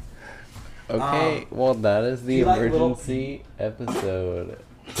whatnot. Okay, well that is the you like emergency episode.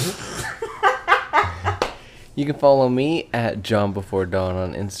 You can follow me at John Before Dawn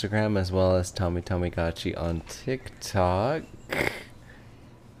on Instagram as well as Tommy Tomigachi on TikTok.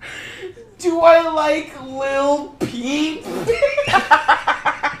 Do I like Lil Peep?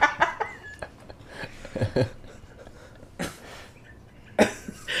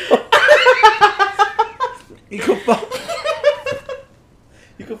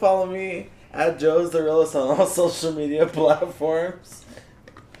 You can follow me at Joe's the Realist on all social media platforms.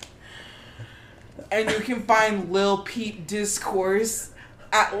 And you can find Lil Peep Discourse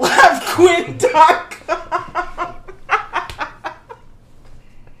at laughquinn.com.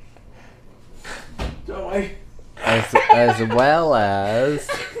 As well as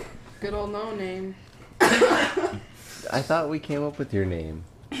Good old no name. I thought we came up with your name.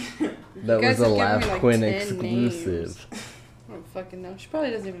 That was guys a have Laugh given me, like, Quinn 10 exclusive. I don't fucking know. She probably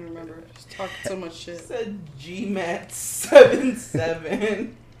doesn't even remember. She's talking so much shit. Said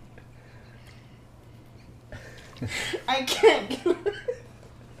GMAT77. I can't get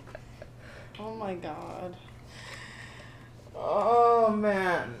Oh my god. Oh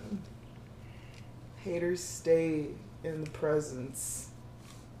man. Haters stay in the presence.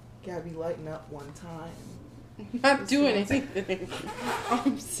 Gabby, lighten up one time. I'm not doing anything.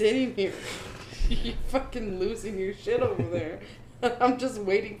 I'm sitting here. You're fucking losing your shit over there. I'm just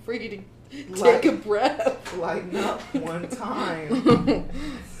waiting for you to take a breath. Lighten up one time.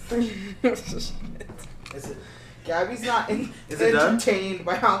 Is it? Gabby's not Is it done? entertained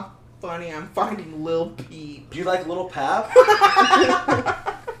by how funny I'm finding Lil Peep. Do you like Little Pap?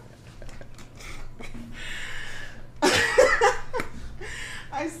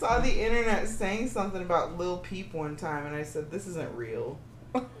 I saw the internet saying something about Lil Peep one time, and I said, "This isn't real."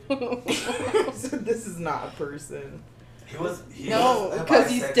 I said, "This is not a person." No, because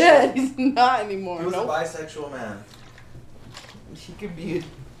he's dead. He's not anymore. He was Nope. a bisexual man. He could be a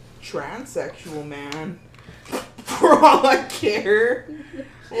transsexual man. For all I care.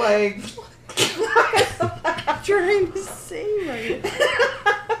 Like, I'm trying to say right.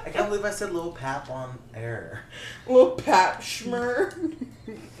 I can't believe I said Little Pap on air. Lil Pap Schmer.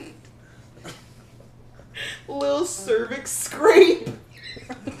 Lil Cervix Scrape.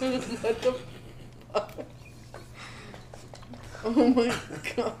 What the fuck? Oh my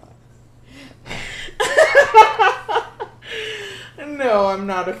god. No, I'm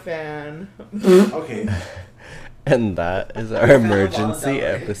not a fan. Okay. And that is our emergency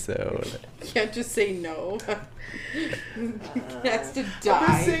episode. You can't just say no. He has to I've been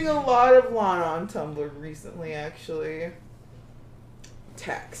die. seeing a lot of Lana on Tumblr recently, actually.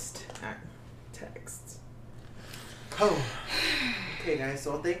 Text. Oh. Okay, guys.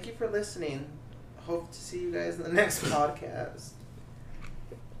 So thank you for listening. Hope to see you guys in the next podcast.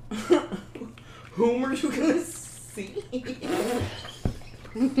 Whom are you gonna see?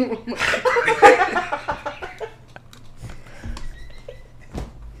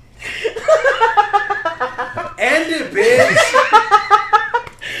 End it, bitch!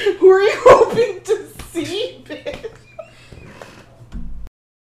 pooping